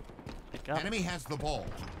 Pick up. Enemy has the ball.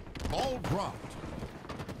 Ball dropped.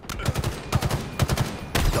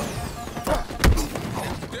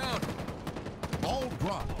 Down. Ball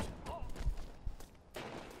dropped.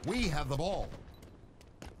 We have the ball.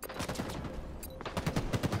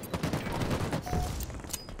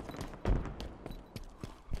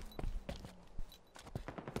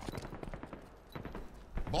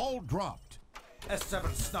 Ball dropped.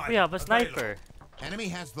 S7 sniper. We have a available. sniper. Enemy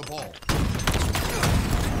has the ball.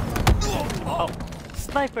 Oh,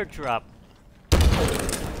 sniper drop.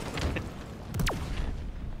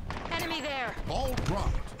 Enemy there. Ball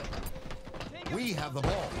dropped. We have the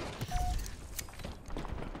ball.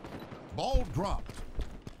 Ball dropped.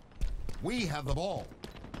 We have the ball.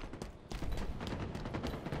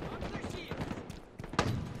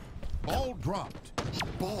 Ball dropped.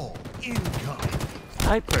 Ball incoming.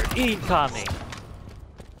 Sniper incoming.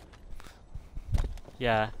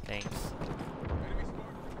 Yeah, thanks.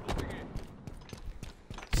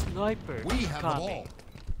 Sniper We have the ball. incoming.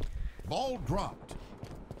 Ball dropped.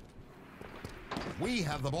 We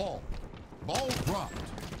have the ball. Ball dropped.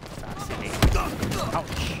 Assassinate.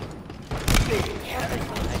 Ouch.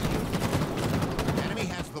 Enemy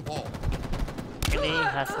has the ball. Enemy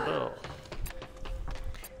has the ball.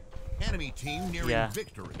 Enemy team nearing Yeah,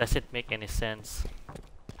 victory. doesn't make any sense.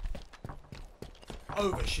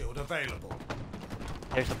 Overshield available.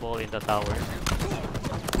 There's a ball in the tower.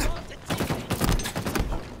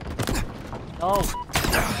 No!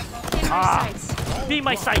 In my sights. Be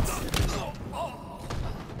my sights!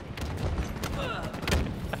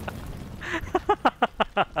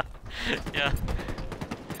 Yeah.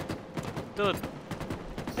 Dude.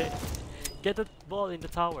 Get the ball in the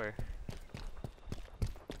tower.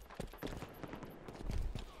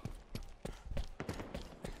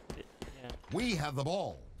 Yeah. We have the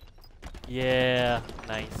ball. Yeah,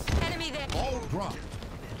 nice. Enemy there. Ball dropped.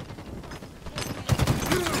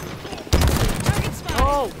 Target spotted.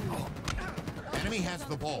 Oh! Enemy has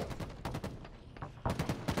the ball.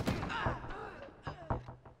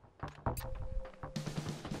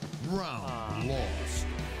 Round lost.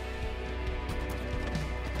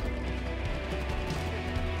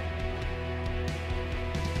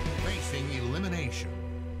 Facing elimination.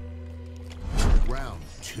 Round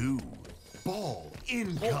 2. Ball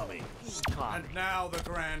incoming. And now the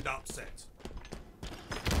grand upset.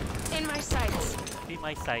 In my sights. Be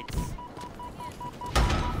my sights.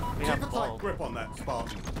 We Keep have a tight ball. grip on that,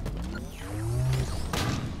 Spartan.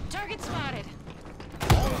 Target spotted.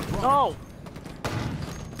 Ball dropped. No!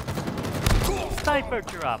 Sniper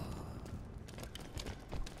drop.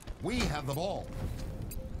 We have the ball.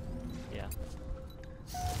 Yeah.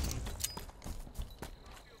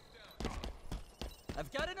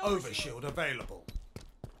 I've got an Overshield available.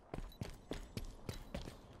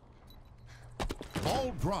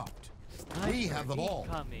 Ball dropped. We have the ball.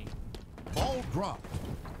 Incoming. Ball dropped.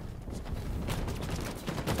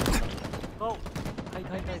 Oh! Hide,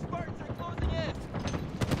 hide, hide. Spartans are closing in.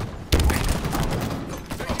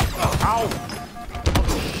 Ow!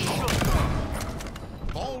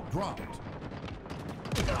 Ball dropped.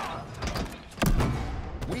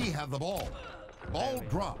 We have the ball. Ball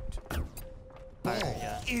dropped. Ball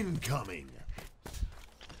Yeah. incoming.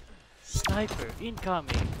 Sniper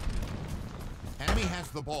incoming. Enemy has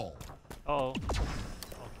the ball. Oh.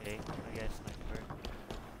 Okay, I guess sniper.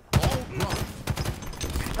 Ball dropped.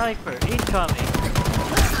 Sniper incoming.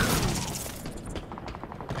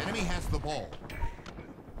 Enemy has the ball.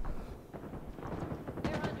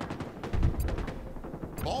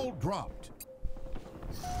 Ball dropped.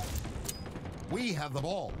 We have the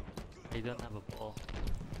ball. I don't have a ball.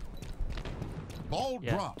 Ball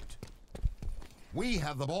Yeah. dropped. We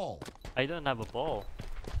have the ball. I don't have a ball.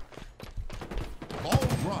 Ball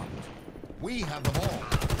dropped. We have the ball.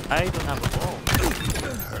 I don't have a ball.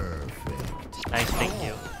 Perfect. Nice, thank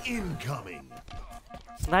you. Incoming.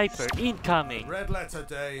 Sniper incoming. Red letter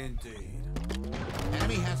day indeed.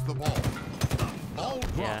 Enemy has the ball. Ball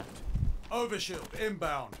dropped. Yeah. Overshield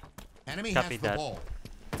inbound. Enemy Copy has the that. ball.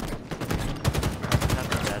 Copy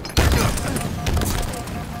that.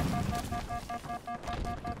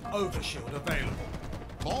 Overshield available.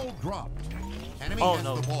 Ball dropped. Enemy Oh, has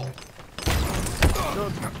no. the ball.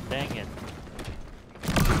 Dang it.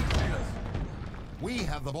 We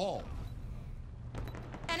have the ball.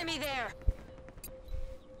 Enemy there.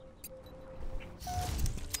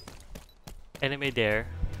 Enemy there.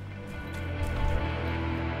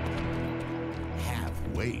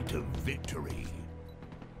 Halfway to victory.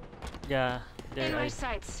 Yeah, In there my I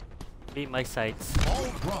sights. be my sights.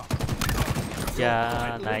 Ball dropped.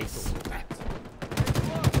 Yeah, nice.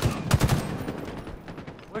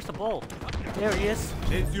 Where's the ball? There he is.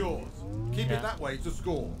 It's yours. Keep Yeah. it that way to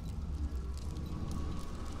score.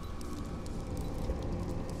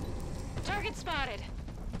 Target spotted.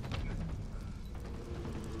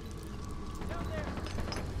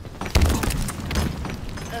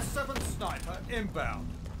 S7 sniper inbound.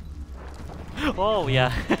 Oh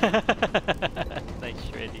yeah. Nice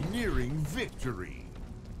ready. Nearing victory.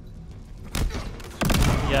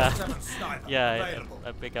 Yeah. S7 sniper Yeah. available.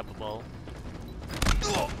 I pick up a ball.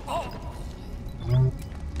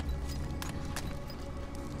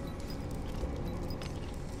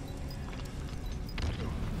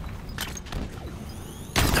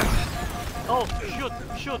 Oh shoot!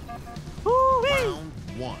 Shoot! Woo-wee! Round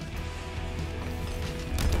 1.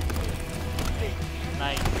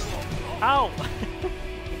 Nice. Ow!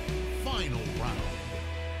 Final round.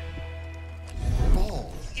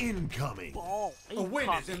 Ball incoming. Ball. A win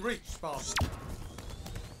is in reach, Spartan.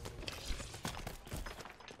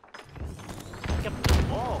 Pick up the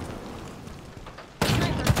ball.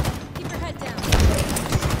 Sniper, keep your head down.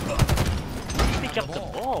 Pick up the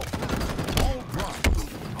ball. Ball dropped.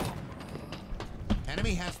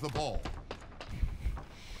 Enemy has the ball.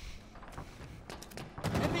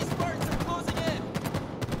 Enemy Spartans are closing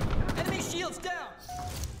in. Enemy shields down.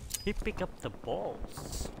 He pick up the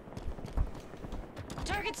balls.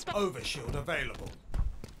 Target spotted. Overshield available.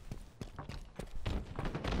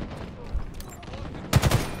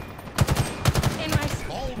 In my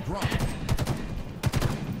Ball dropped.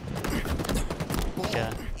 Ball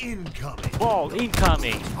Yeah. incoming. Ball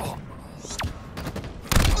incoming.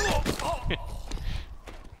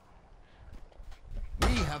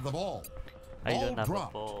 We have the ball. I Ball don't have a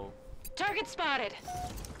dropped. ball. target spotted.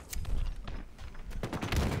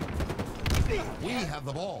 We have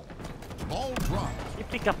the ball. Ball dropped. He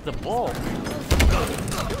pick up the ball.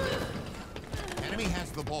 Enemy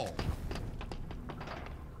has the ball.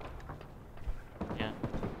 Yeah.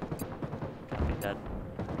 Copy that.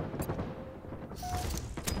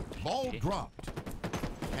 Ball Okay. dropped.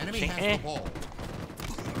 Enemy Ching, has eh. the ball.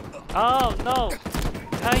 Oh no!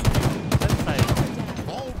 Behind you! Left side.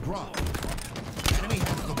 Ball dropped. Enemy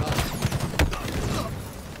has the ball.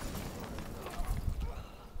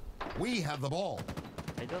 We have the ball.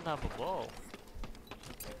 I don't have a ball.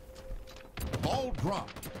 Ball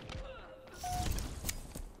dropped.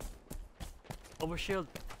 Overshield.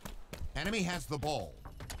 Enemy has the ball.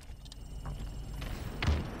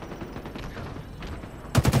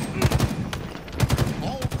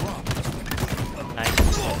 Ball dropped.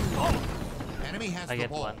 Nice. Enemy has I the get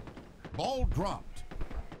ball. one. Ball dropped.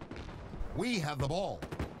 We have the ball.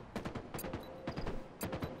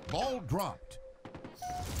 Ball dropped.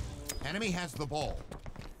 Enemy has the ball.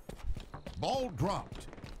 Ball dropped.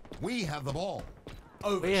 We have the ball.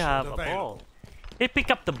 Overshield We have a available. ball. He pick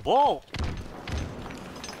up the ball.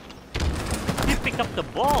 He pick up the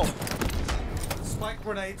ball. Spike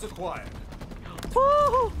grenades acquired.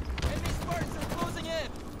 Woo! Enemy Spartans are closing in.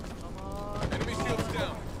 Come on. Enemy shields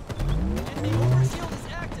down. Enemy overshield is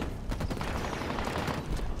active.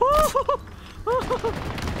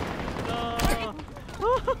 No.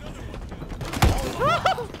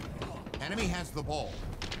 Enemy has the ball.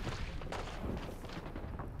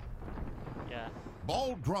 Yeah.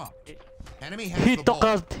 Ball dropped. It- Enemy has He the took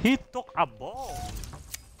ball. he took a ball.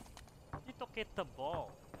 He took it the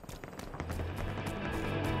ball.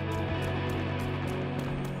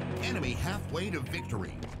 Enemy halfway to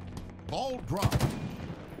victory. Ball dropped.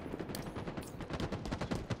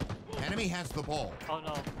 Enemy has the ball. Oh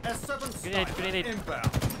no. S7 Grenade, sniper grenade.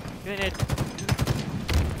 inbound. Grenade.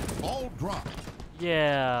 Ball dropped.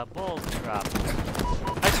 Yeah, ball trap.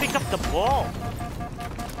 I pick up the ball.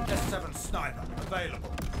 S7 sniper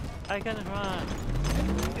available. I can run.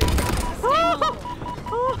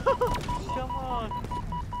 Come on.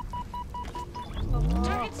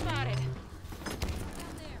 Target spotted.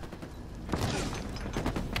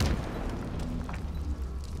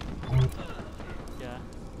 Yeah.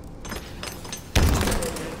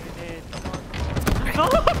 Grenade, come on.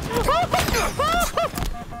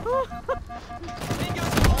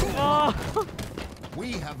 No!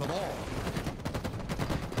 We have the ball.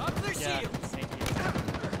 Up their Yeah, shields. thank you.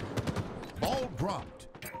 Ball dropped.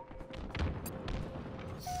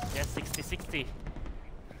 Yeah, 60-60.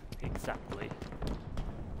 Exactly.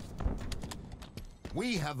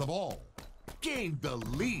 We have the ball. Gained the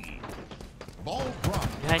lead. Ball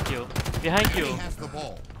dropped. Behind you. Behind Enemy you. has the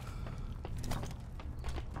ball.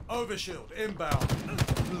 Overshield inbound.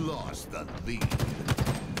 Lost the lead.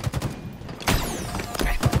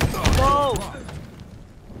 No! Dropped.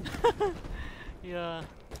 Yeah.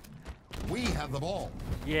 We have the ball.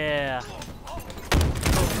 Yeah.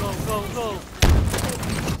 Go, go, go,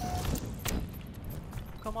 go.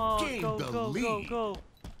 Come on, Gain go, the go, go, lead. go.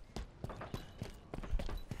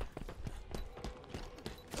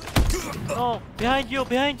 No, behind you,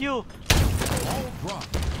 behind you. Ball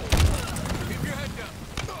dropped. Keep your head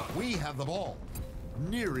down. We have the ball.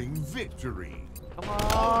 Nearing victory. Come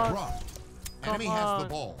Ball on, dropped. come Enemy on. has the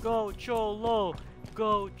ball. Go Cholo,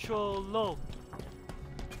 go Cholo.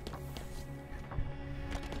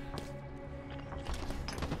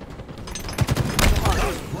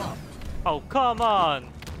 Ball dropped. Oh, come on.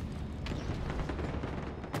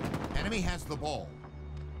 Enemy has the ball.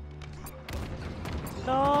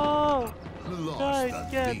 No. Lost Guys, the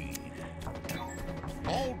get- lead.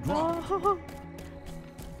 Ball dropped. No.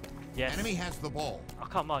 Yes. Enemy has the ball. Oh,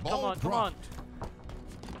 come on, come Ball on, come on. dropped.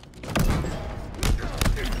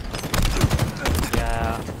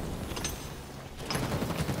 Yeah.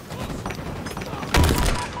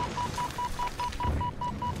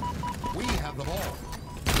 We have the ball.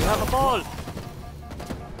 You have a ball.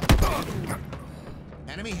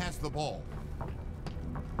 Enemy has the ball.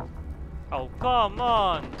 Oh, come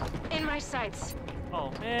on. In my sights.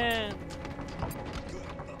 Oh, man.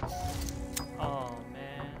 Oh,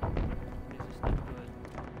 man. This is not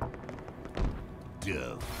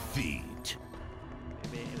good. Defeat.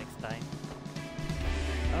 Maybe next time.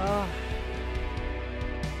 Ah.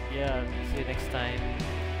 Yeah, see you next time.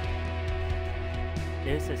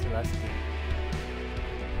 This is the last game.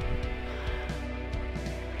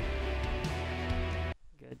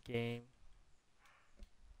 Good game.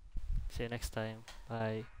 See you next time.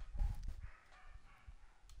 Bye.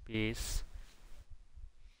 Peace.